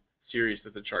new series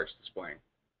that the chart's displaying.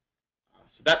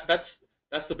 So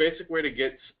that's the basic way to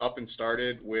get up and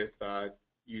started with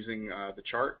using the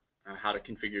chart, how to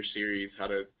configure series, how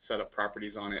to set up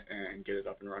properties on it, and get it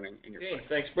up and running in your site.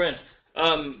 Thanks, Brent.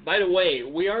 By the way,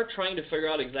 we are trying to figure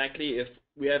out exactly if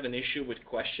we have an issue with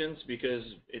questions, because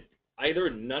either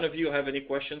none of you have any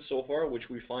questions so far, which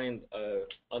we find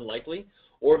unlikely,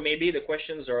 or maybe the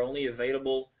questions are only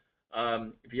available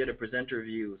via the presenter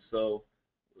view. So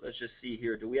let's just see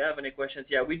here. Do we have any questions?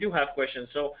 Yeah, we do have questions.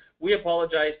 So we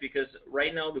apologize because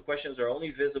right now the questions are only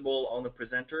visible on the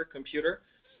presenter computer.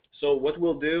 So what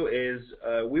we'll do is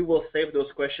we will save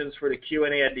those questions for the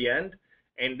Q&A at the end,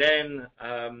 and then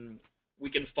we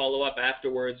can follow up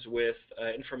afterwards with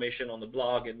information on the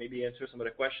blog and maybe answer some of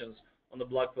the questions on the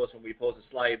blog post when we post the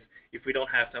slides if we don't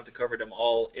have time to cover them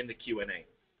all in the Q&A.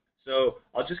 So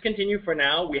I'll just continue for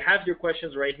now. We have your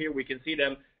questions right here. We can see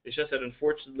them. It's just that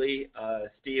unfortunately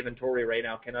Steve and Tori right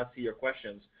now cannot see your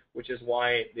questions, which is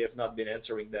why they have not been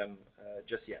answering them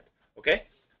just yet. Okay?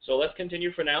 So let's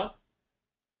continue for now.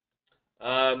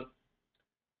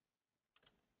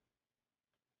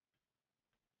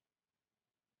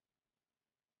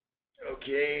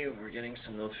 Okay, we're getting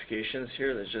some notifications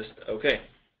here. Let's just, okay.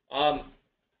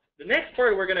 The next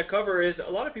part we're going to cover is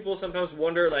a lot of people sometimes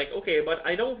wonder, like, okay, but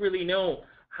I don't really know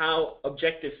how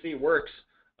Objective C works.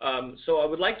 So I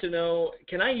would like to know,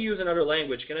 can I use another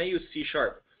language? Can I use C#?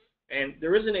 And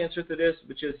there is an answer to this,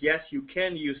 which is yes, you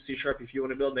can use C# if you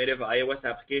want to build native iOS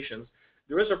applications.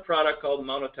 There is a product called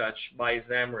MonoTouch by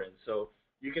Xamarin. So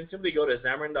you can simply go to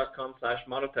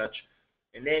xamarin.com/monotouch,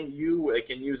 and then you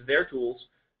can use their tools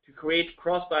to create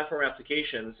cross-platform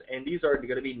applications, and these are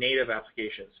going to be native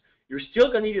applications. You're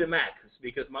still going to need a Mac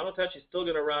because MonoTouch is still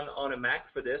going to run on a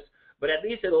Mac for this, but at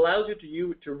least it allows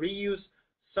you to reuse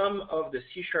some of the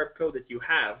C# code that you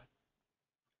have,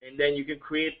 and then you can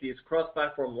create these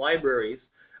cross-platform libraries,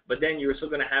 but then you're still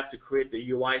going to have to create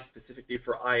the UI specifically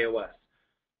for iOS.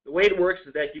 The way it works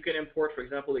is that you can import, for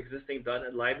example, existing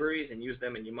 .NET libraries and use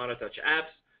them in your MonoTouch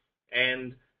apps,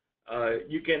 and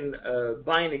you can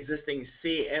bind existing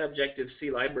C and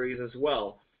Objective-C libraries as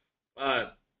well.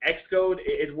 Xcode,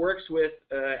 it works with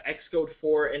Xcode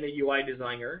 4 and the UI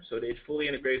designer, so it fully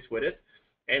integrates with it.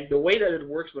 And the way that it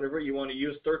works whenever you want to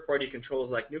use third-party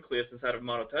controls like NucliOS inside of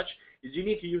MonoTouch is you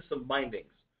need to use some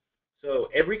bindings. So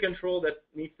every control that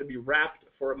needs to be wrapped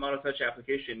for a MonoTouch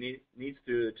application needs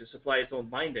to supply its own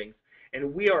bindings.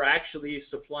 And we are actually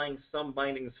supplying some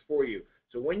bindings for you.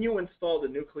 So when you install the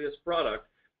NucliOS product,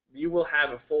 you will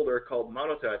have a folder called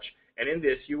MonoTouch, and in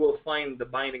this you will find the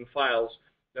binding files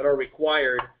that are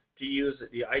required to use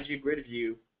the IG grid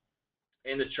view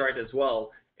and the chart as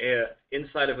well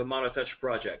inside of a MonoTouch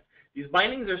project. These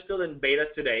bindings are still in beta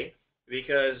today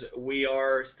because we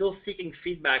are still seeking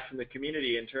feedback from the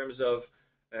community in terms of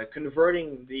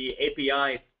converting the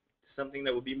API to something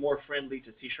that would be more friendly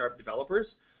to C# developers.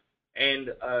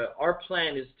 And our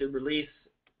plan is to release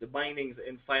the bindings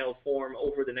in final form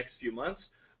over the next few months.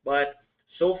 But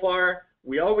so far,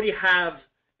 we already have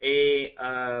a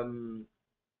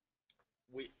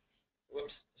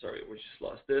whoops, sorry, we just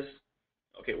lost this.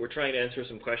 Okay, we're trying to answer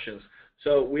some questions.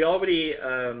 So we already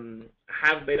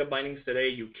have beta bindings today.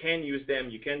 You can use them.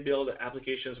 You can build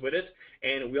applications with it.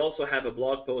 And we also have a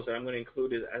blog post that I'm going to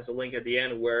include it as a link at the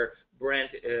end where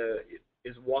Brent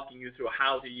is walking you through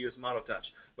how to use MonoTouch.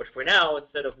 But for now,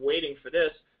 instead of waiting for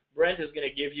this, Brent is going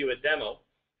to give you a demo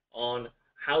on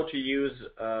how to use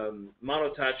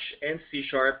MonoTouch and C#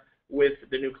 with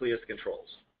the NucliOS controls.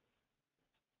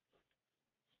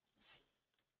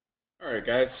 All right,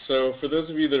 guys. So for those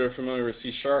of you that are familiar with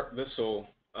C#, this will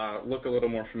look a little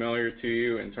more familiar to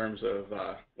you in terms of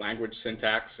language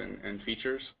syntax and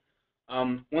features.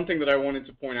 One thing that I wanted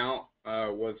to point out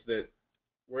was that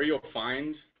where you'll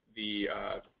find the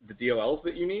DLLs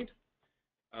that you need,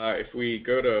 if we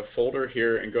go to folder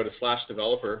here and go to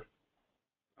 /developer,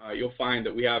 you'll find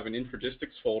that we have an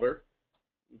Infragistics folder.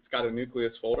 It's got a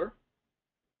NucliOS folder.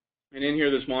 And in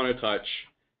here there's MonoTouch.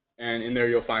 And in there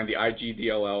you'll find the IG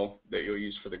DLL that you'll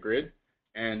use for the grid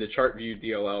and the chart view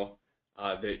DLL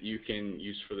that you can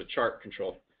use for the chart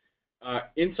control.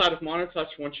 Inside of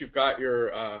MonoTouch, once you've got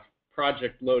your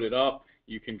project loaded up,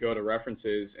 you can go to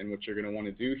references, and what you're going to want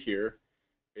to do here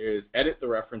is edit the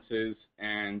references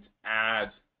and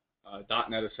add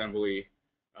 .NET assembly,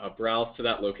 browse to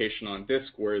that location on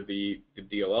disk where the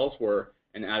DLLs were,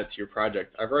 and add it to your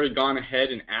project. I've already gone ahead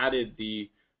and added the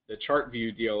chart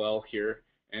view DLL here,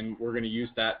 and we're going to use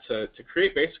that to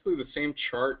create basically the same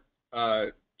chart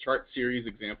series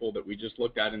example that we just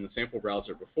looked at in the sample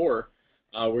browser before.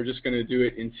 We're just going to do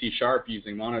it in C#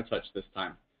 using MonoTouch this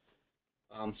time.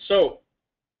 So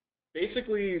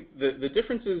basically, the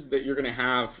differences that you're going to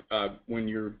have when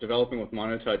you're developing with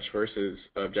MonoTouch versus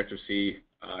Objective-C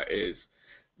is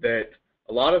that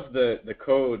a lot of the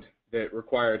code that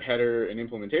required header and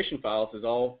implementation files is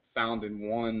all found in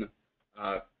one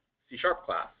C#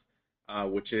 class,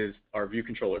 which is our view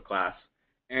controller class.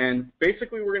 And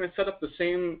basically, we're going to set up the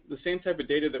same type of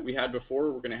data that we had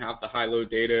before. We're going to have the high-low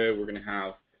data. We're going to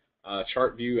have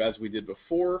chart view as we did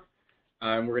before.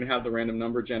 And we're going to have the random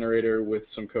number generator with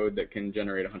some code that can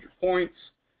generate 100 points.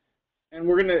 And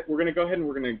we're going to go ahead and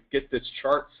we're going to get this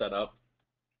chart set up.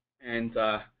 And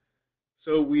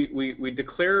so we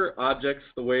declare objects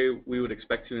the way we would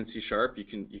expect to in C#.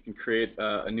 You can create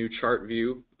a new chart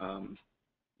view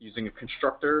using a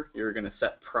constructor. You're going to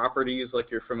set properties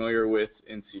like you're familiar with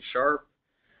in C#.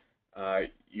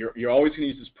 You're always going to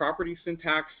use this property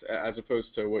syntax as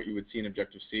opposed to what you would see in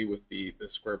Objective-C with the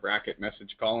square bracket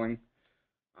message calling.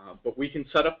 But we can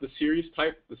set up the series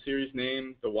type, the series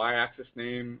name, the y-axis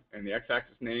name, and the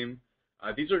x-axis name.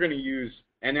 These are going to use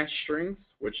NS strings,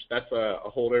 which that's a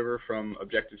holdover from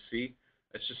Objective-C.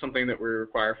 It's just something that we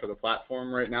require for the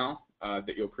platform right now,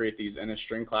 that you'll create these NS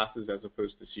string classes as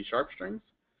opposed to C# strings.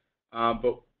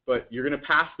 But you're going to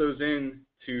pass those in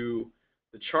to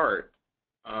the chart.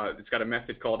 It's got a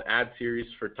method called addSeries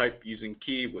for type using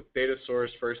key with data source,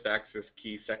 first axis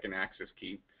key, second axis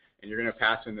key. And you're going to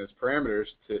pass in those parameters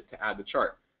to add the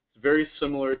chart. It's very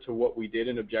similar to what we did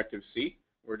in Objective-C.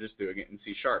 We're just doing it in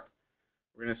C#.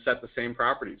 We're going to set the same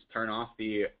properties. Turn off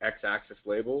the x-axis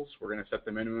labels. We're going to set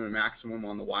the minimum and maximum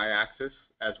on the y-axis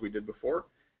as we did before.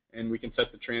 And we can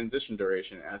set the transition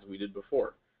duration as we did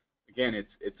before. Again,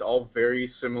 it's all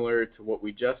very similar to what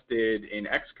we just did in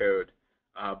Xcode,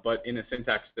 but in a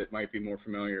syntax that might be more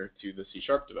familiar to the C#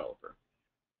 developer.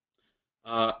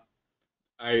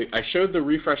 I showed the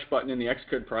refresh button in the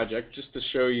Xcode project just to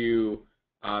show you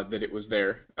that it was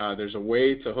there. There's a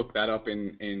way to hook that up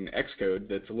in Xcode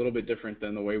that's a little bit different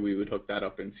than the way we would hook that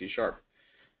up in C#.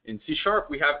 In C#,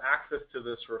 we have access to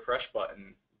this refresh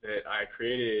button that I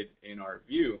created in our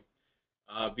view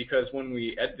because when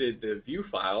we edited the view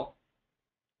file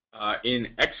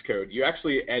in Xcode, you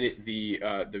actually edit the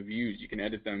views. You can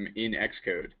edit them in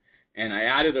Xcode. And I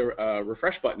added a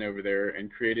refresh button over there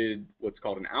and created what's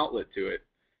called an outlet to it.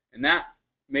 And that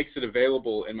makes it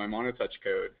available in my MonoTouch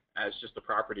code as just a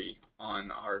property on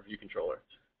our view controller.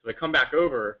 So if I come back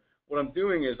over, what I'm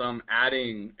doing is I'm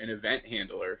adding an event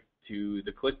handler to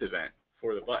the clicked event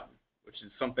for the button, which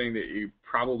is something that you're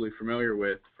probably familiar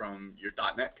with from your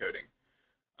 .NET coding.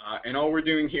 And all we're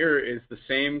doing here is the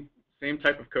same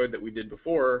type of code that we did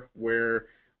before, where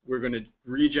we're going to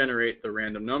regenerate the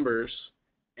random numbers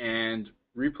and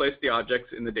replace the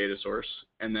objects in the data source,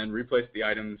 and then replace the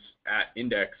items at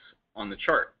index on the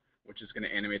chart, which is going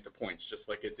to animate the points just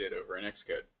like it did over in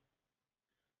Xcode.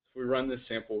 If we run this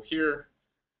sample here,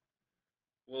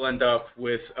 we'll end up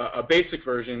with a basic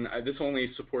version. This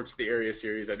only supports the area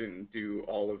series. I didn't do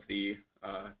all of the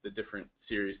different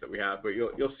series that we have, but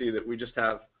you'll see that we just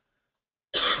have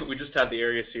the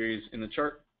area series in the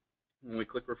chart. When we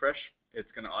click refresh,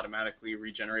 it's going to automatically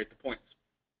regenerate the points,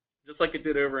 just like it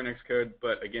did over in Xcode,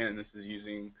 but again, this is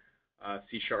using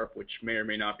C#, which may or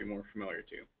may not be more familiar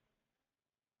to you.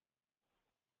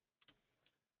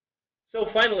 So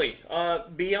finally,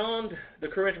 beyond the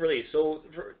current release, so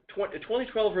the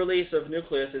 2012 release of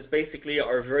NucliOS is basically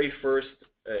our very first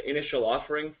initial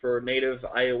offering for native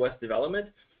iOS development.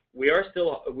 We are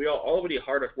already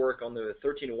hard at work on the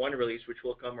 13.1 release, which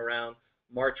will come around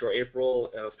March or April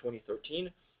of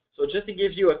 2013. So just to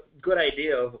give you a good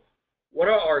idea of what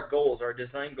are our goals, our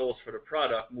design goals for the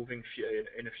product moving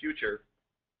in the future.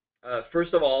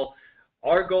 First of all,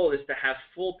 our goal is to have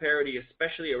full parity,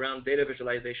 especially around data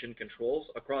visualization controls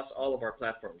across all of our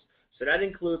platforms. So that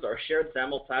includes our shared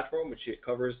XAML platform, which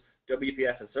covers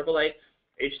WPF and Silverlight,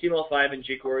 HTML5 and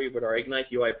jQuery with our Ignite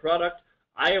UI product,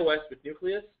 iOS with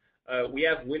NucliOS. We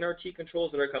have WinRT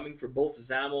controls that are coming for both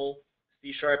XAML,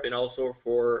 C# and also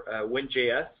for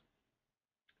WinJS.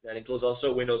 That includes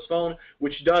also Windows Phone,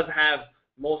 which does have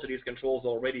most of these controls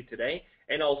already today,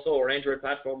 and also our Android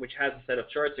platform, which has a set of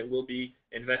charts, and we'll be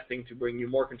investing to bring you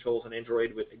more controls on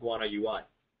Android with Iguana UI.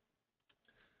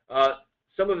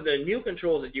 Some of the new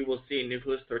controls that you will see in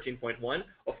NucliOS 13.1,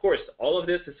 of course, all of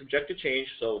this is subject to change,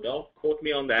 so don't quote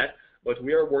me on that, but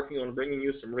we are working on bringing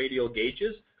you some radial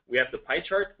gauges. We have the pie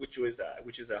chart, which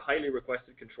is a highly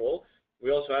requested control. We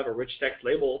also have a rich text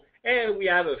label, and we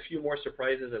have a few more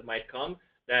surprises that might come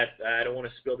that I don't want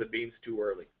to spill the beans too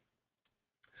early.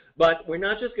 But we're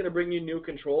not just going to bring you new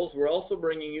controls, we're also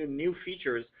bringing you new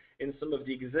features in some of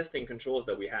the existing controls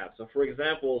that we have. So for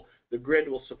example, the grid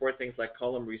will support things like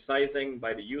column resizing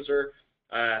by the user,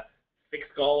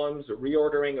 fixed columns,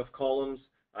 reordering of columns,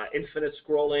 infinite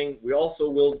scrolling. We also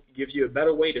will give you a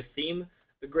better way to theme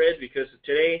the grid, because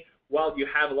today, while you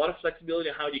have a lot of flexibility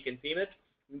on how you can theme it,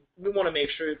 we want to make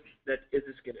sure that it's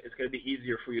going to be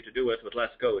easier for you to do it with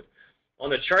less code. On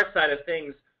the chart side of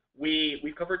things,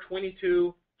 we cover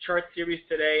 22 chart series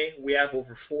today. We have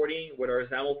over 40 with our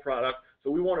XAML product.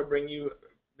 So we want to bring you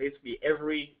basically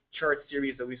every chart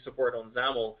series that we support on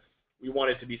XAML. We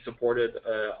want it to be supported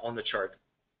on the chart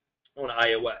on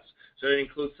iOS. So that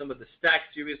includes some of the stack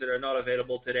series that are not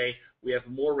available today. We have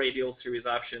more radial series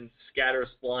options, scatter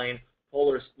spline,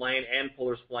 polar spline, and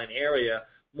polar spline area.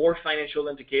 More financial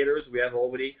indicators. We have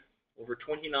already over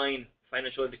 29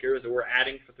 financial indicators that we're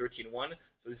adding for 13.1.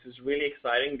 So this is really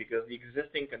exciting because the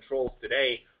existing controls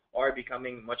today are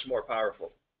becoming much more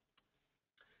powerful.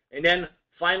 And then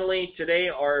finally, today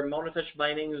our MonoTouch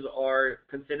bindings are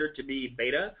considered to be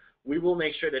beta. We will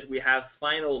make sure that we have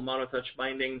final MonoTouch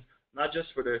bindings, not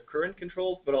just for the current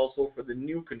controls, but also for the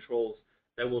new controls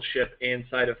that will ship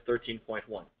inside of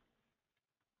 13.1.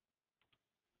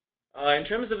 In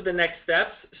terms of the next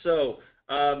steps, so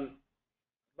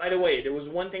by the way, there was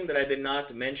one thing that I did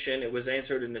not mention. It was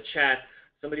answered in the chat.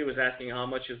 Somebody was asking how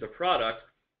much is the product.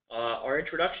 Our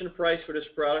introduction price for this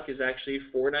product is actually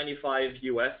 $4.95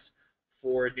 US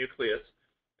for NucliOS.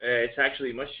 It's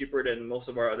actually much cheaper than most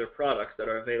of our other products that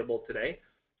are available today.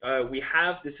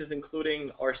 This is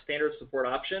including our standard support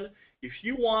option. If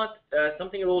you want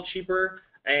something a little cheaper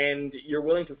and you're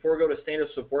willing to forego the standard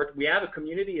support, we have a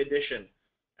community edition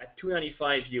at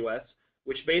 $2.95 US,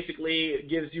 which basically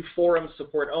gives you forum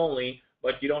support only,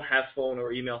 but you don't have phone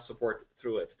or email support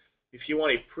through it. If you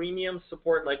want a premium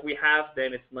support like we have,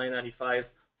 then it's $9.95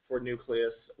 for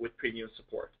NucliOS with premium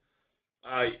support.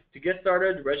 To get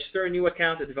started, register a new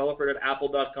account at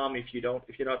developer.apple.com if you're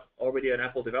not already an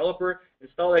Apple developer.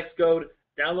 Install Xcode,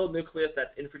 download NucliOS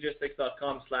at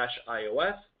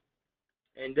infragistics.com/iOS.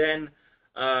 And then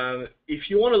if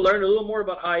you want to learn a little more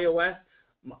about iOS,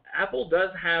 Apple does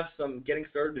have some getting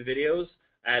started videos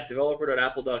at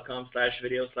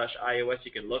developer.apple.com/video/iOS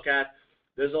you can look at.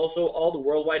 There's also all the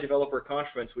Worldwide Developer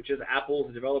Conference, which is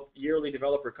Apple's yearly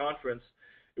developer conference.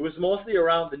 It was mostly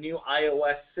around the new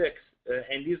iOS 6,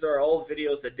 and these are all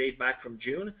videos that date back from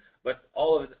June, but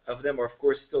all of them are, of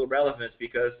course, still relevant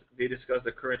because they discuss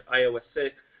the current iOS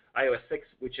 6,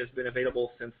 which has been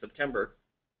available since September.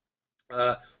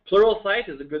 Pluralsight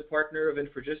is a good partner of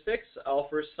Infragistics,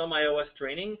 offers some iOS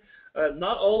training.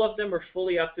 Not all of them are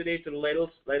fully up to date to the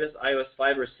latest iOS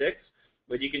 5 or 6,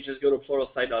 but you can just go to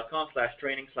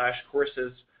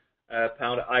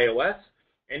pluralsight.com/training/courses/iOS.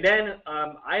 And then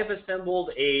I've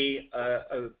assembled a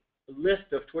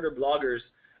list of Twitter bloggers,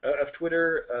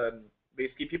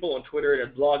 basically people on Twitter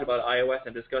that blog about iOS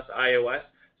and discuss iOS.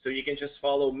 So you can just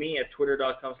follow me at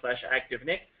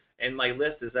twitter.com/activenick, and my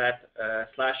list is at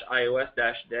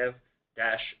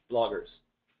 /iOS-dev-bloggers.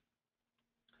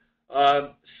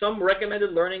 Some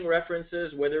recommended learning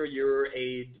references, whether you're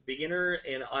a beginner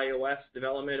in iOS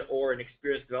development or an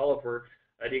experienced developer.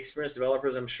 The experienced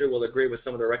developers, I'm sure, will agree with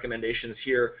some of the recommendations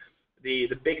here. The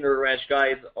Beginner Ranch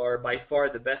guides are by far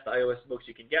the best iOS books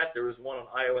you can get. There is one on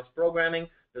iOS programming.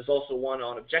 There's also one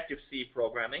on Objective C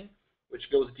programming,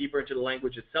 which goes deeper into the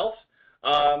language itself.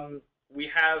 We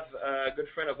have a good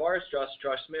friend of ours,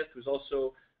 Josh Smith, who's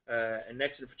also an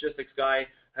Infragistics guy,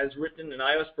 has written an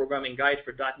iOS programming guide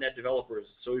for .NET developers.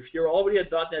 So if you're already a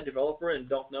 .NET developer and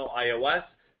don't know iOS,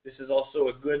 this is also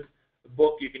a good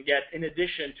book you can get in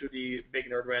addition to the big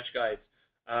Nerd Ranch guides.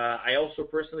 I also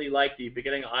personally like the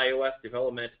Beginning iOS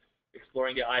Development,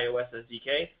 Exploring the iOS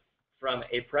SDK from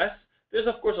A-Press. There's,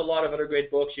 of course, a lot of other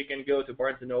great books. You can go to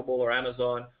Barnes & Noble or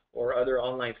Amazon or other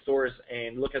online stores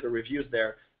and look at the reviews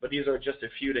there, but these are just a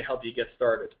few to help you get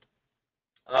started.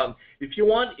 If you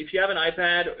have an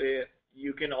iPad,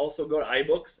 you can also go to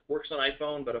iBooks. Works on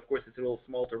iPhone, but of course it's a little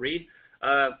small to read.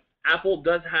 Apple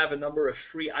does have a number of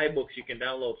free iBooks you can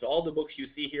download. So all the books you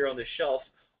see here on the shelf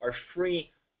are free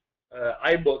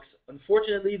iBooks.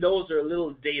 Unfortunately, those are a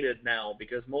little dated now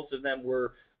because most of them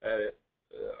were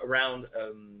around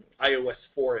iOS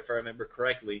 4, if I remember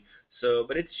correctly. So,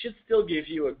 but it should still give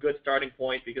you a good starting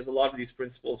point because a lot of these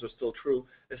principles are still true,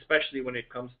 especially when it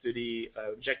comes to the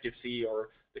Objective C or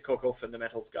the Cocoa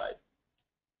Fundamentals Guide.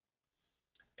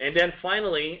 And then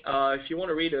finally, if you want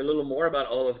to read a little more about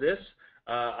all of this,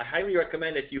 I highly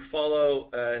recommend that you follow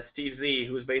Steve Z,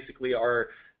 who is basically our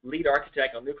lead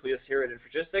architect on NucliOS here at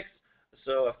Infragistics.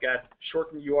 So I've got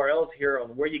shortened URLs here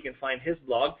on where you can find his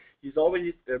blog. He's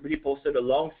already really posted a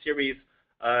long series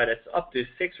that's up to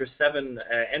 6 or 7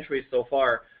 entries so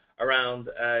far around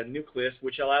NucliOS,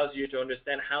 which allows you to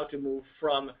understand how to move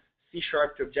from C#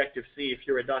 to Objective-C if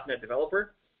you're a .NET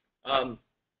developer.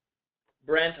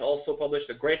 Brent also published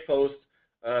a great post,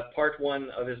 part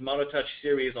 1 of his MonoTouch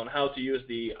series on how to use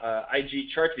the IG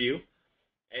chart view.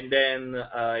 And then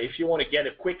if you want to get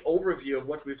a quick overview of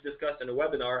what we've discussed in the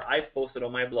webinar, I've posted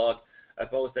on my blog a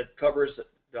post that covers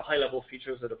the high-level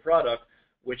features of the product,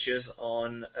 which is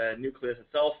on NucliOS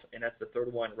itself, and that's the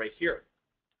 3rd one right here.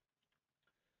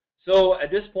 So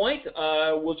at this point,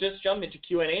 we'll just jump into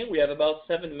Q&A. We have about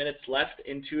 7 minutes left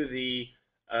into the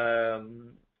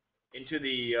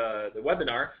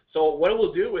webinar. So what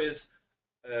we'll do is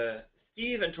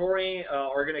Steve and Tori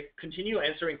are going to continue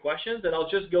answering questions, and I'll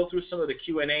just go through some of the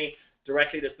Q&A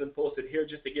directly that's been posted here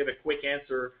just to give a quick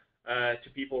answer to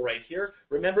people right here.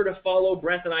 Remember to follow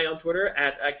Brent and I on Twitter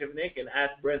at ActiveNick and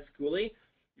at Brent Schooley.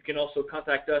 You can also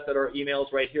contact us at our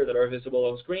emails right here that are visible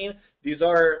on screen. These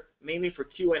are mainly for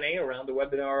Q&A around the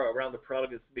webinar, around the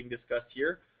product that's being discussed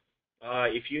here.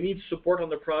 If you need support on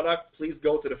the product, please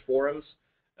go to the forums.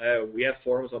 We have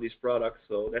forums on these products,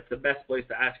 so that's the best place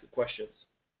to ask the questions.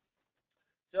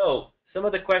 So some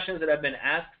of the questions that have been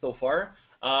asked so far.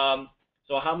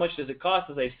 So how much does it cost?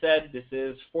 As I said, this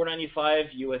is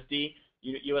 $495 USD,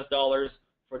 US dollars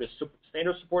for the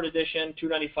standard support edition,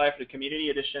 $295 for the community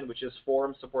edition, which is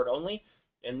forum support only,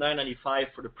 and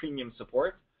 $995 for the premium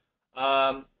support.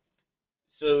 So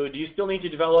do you still need to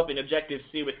develop in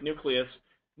Objective-C with NucliOS?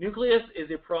 NucliOS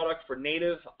is a product for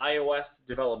native iOS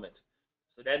development.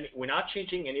 So then we're not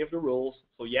changing any of the rules.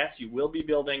 So yes, you will be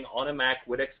building on a Mac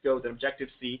with Xcode and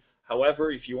Objective-C.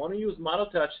 However, if you want to use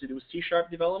MonoTouch to do C#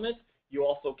 development, you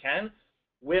also can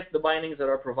with the bindings that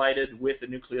are provided with the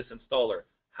NucliOS installer.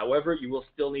 However, you will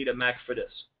still need a Mac for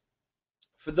this.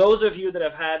 For those of you that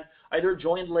have had either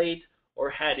joined late or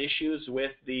had issues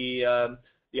with the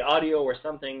audio or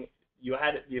something, you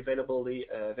had the availability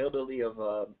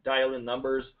of dial-in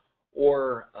numbers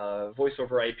or voice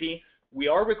over IP. We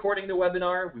are recording the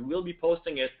webinar. We will be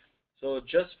posting it. So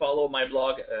just follow my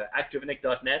blog,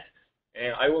 activenick.net,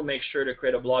 and I will make sure to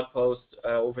create a blog post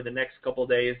over the next couple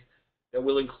days that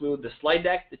will include the slide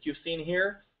deck that you've seen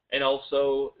here, and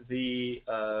also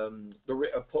a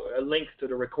link to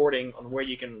the recording on where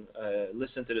you can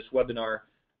listen to this webinar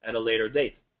at a later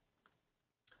date.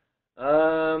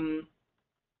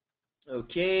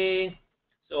 Okay.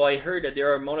 So I heard that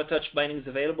there are MonoTouch bindings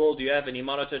available. Do you have any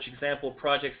MonoTouch example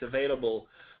projects available?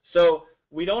 So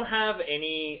we don't have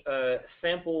any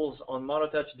samples on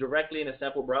MonoTouch directly in a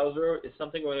sample browser. It's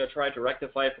something we're going to try to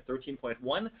rectify for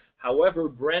 13.1. However,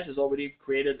 Brent has already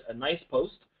created a nice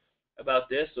post about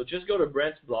this. So just go to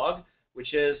Brent's blog,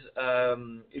 which is,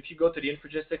 if you go to the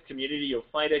Infragistics community, you'll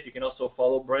find it. You can also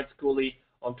follow Brent Schooley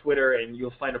on Twitter, and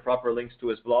you'll find the proper links to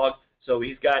his blog. So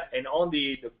he's got, and on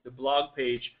the blog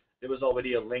page, there was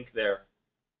already a link there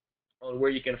on where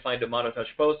you can find the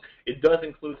MonoTouch post. It does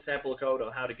include sample code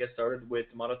on how to get started with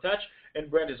MonoTouch,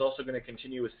 and Brent is also going to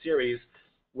continue a series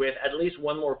with at least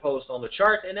one more post on the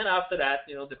chart, and then after that,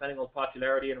 depending on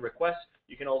popularity and requests,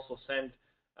 you can also send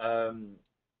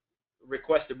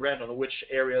requests to Brent on which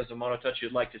areas of MonoTouch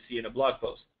you'd like to see in a blog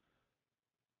post.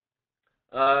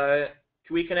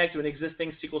 Can we connect to an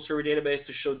existing SQL Server database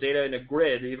to show data in a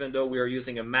grid, even though we are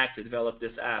using a Mac to develop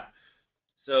this app?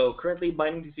 So currently,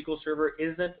 binding to SQL Server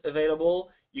isn't available.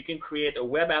 you can create a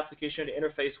web application to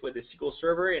interface with the SQL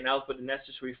Server and output the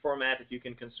necessary format that you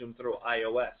can consume through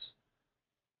iOS.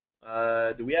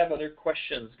 Do we have other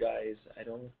questions, guys? I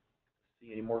don't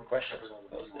see any more questions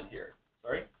posted here.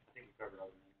 Sorry? I think we covered all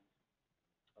the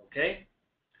Okay.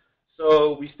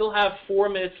 So we still have 4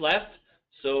 minutes left,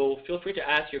 so feel free to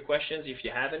ask your questions if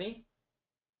you have any.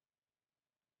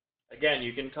 Again,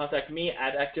 you can contact me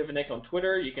at ActiveNick on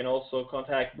Twitter. You can also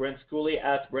contact Brent Schooley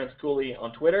at Brent Schooley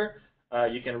on Twitter.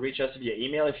 You can reach us via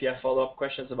email if you have follow-up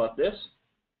questions about this.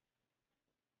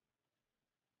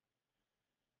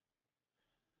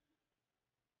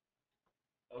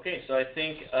 Okay, so I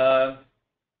think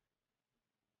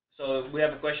so we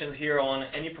have a question here on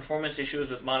any performance issues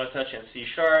with MonoTouch and C#.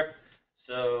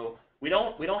 So we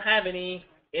don't have any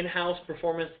in-house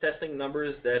performance testing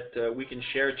numbers that we can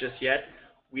share just yet.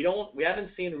 We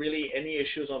haven't seen really any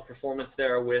issues on performance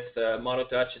there with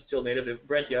MonoTouch. It's still native.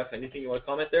 Brent, you have anything you want to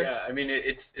comment there? Yeah, I mean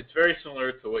it's very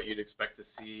similar to what you'd expect to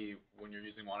see when you're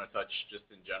using MonoTouch just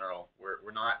in general.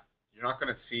 You're not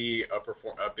going to see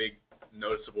a big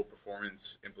noticeable performance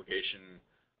implication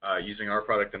using our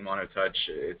product in MonoTouch.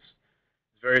 It's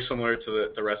very similar to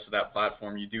the rest of that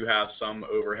platform. You do have some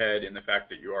overhead in the fact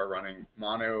that you are running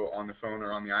Mono on the phone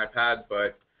or on the iPad,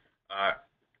 but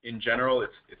in general,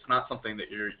 it's not something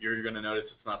that you're going to notice.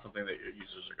 It's not something that your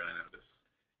users are going to notice.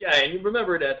 Yeah, and you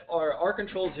remember that our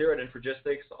controls here at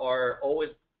Infragistics are always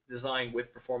designed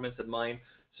with performance in mind.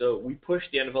 So we push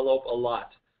the envelope a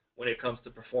lot when it comes to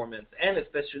performance, and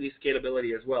especially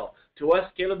scalability as well. To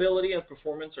us, scalability and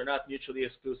performance are not mutually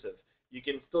exclusive. You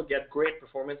can still get great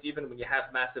performance even when you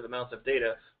have massive amounts of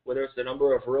data, whether it's the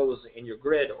number of rows in your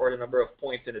grid or the number of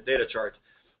points in a data chart.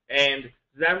 And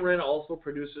Xamarin also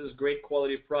produces great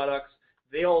quality products.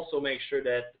 They also make sure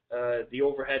that the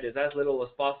overhead is as little as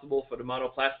possible for the Mono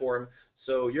platform,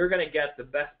 so you're going to get the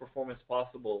best performance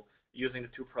possible using the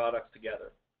two products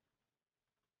together.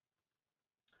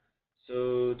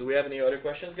 So do we have any other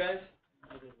questions, guys?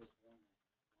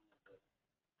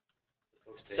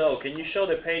 So can you show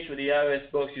the page with the iOS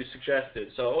books you suggested?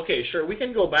 So, okay, sure. We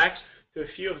can go back to a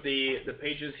few of the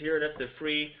pages here. That's the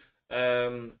free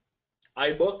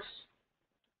iBooks.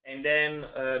 And then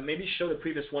maybe show the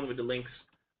previous one with the links,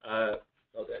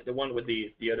 the one with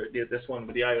this one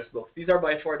with the iOS books. These are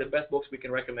by far the best books we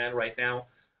can recommend right now.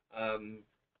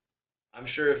 I'm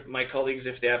sure if my colleagues,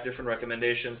 if they have different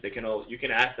recommendations, you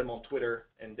can ask them on Twitter,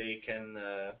 and they can.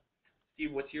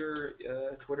 Steve, what's your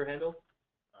Twitter handle?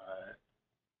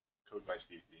 Code by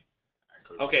Steve Z.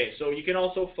 Okay, so you can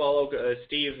also follow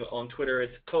Steve on Twitter.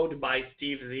 It's Code by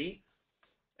Steve Z,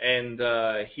 and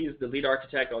he's the lead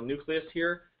architect on NucliOS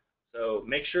here. So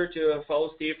make sure to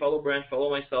follow Steve, follow Brent, follow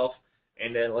myself,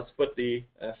 and then let's put the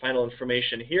final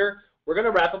information here. We're going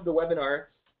to wrap up the webinar.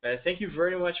 Thank you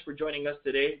very much for joining us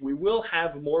today. We will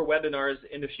have more webinars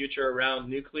in the future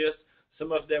around NucliOS.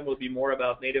 Some of them will be more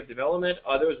about native development.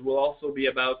 Others will also be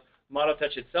about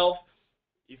MonoTouch itself.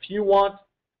 If you want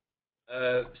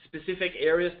specific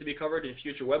areas to be covered in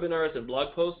future webinars and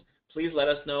blog posts, please let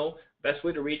us know. Best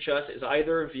way to reach us is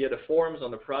either via the forums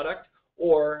on the product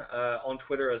or on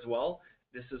Twitter as well.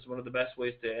 This is one of the best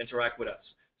ways to interact with us.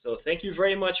 So thank you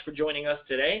very much for joining us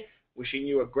today. Wishing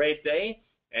you a great day,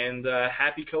 and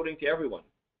happy coding to everyone.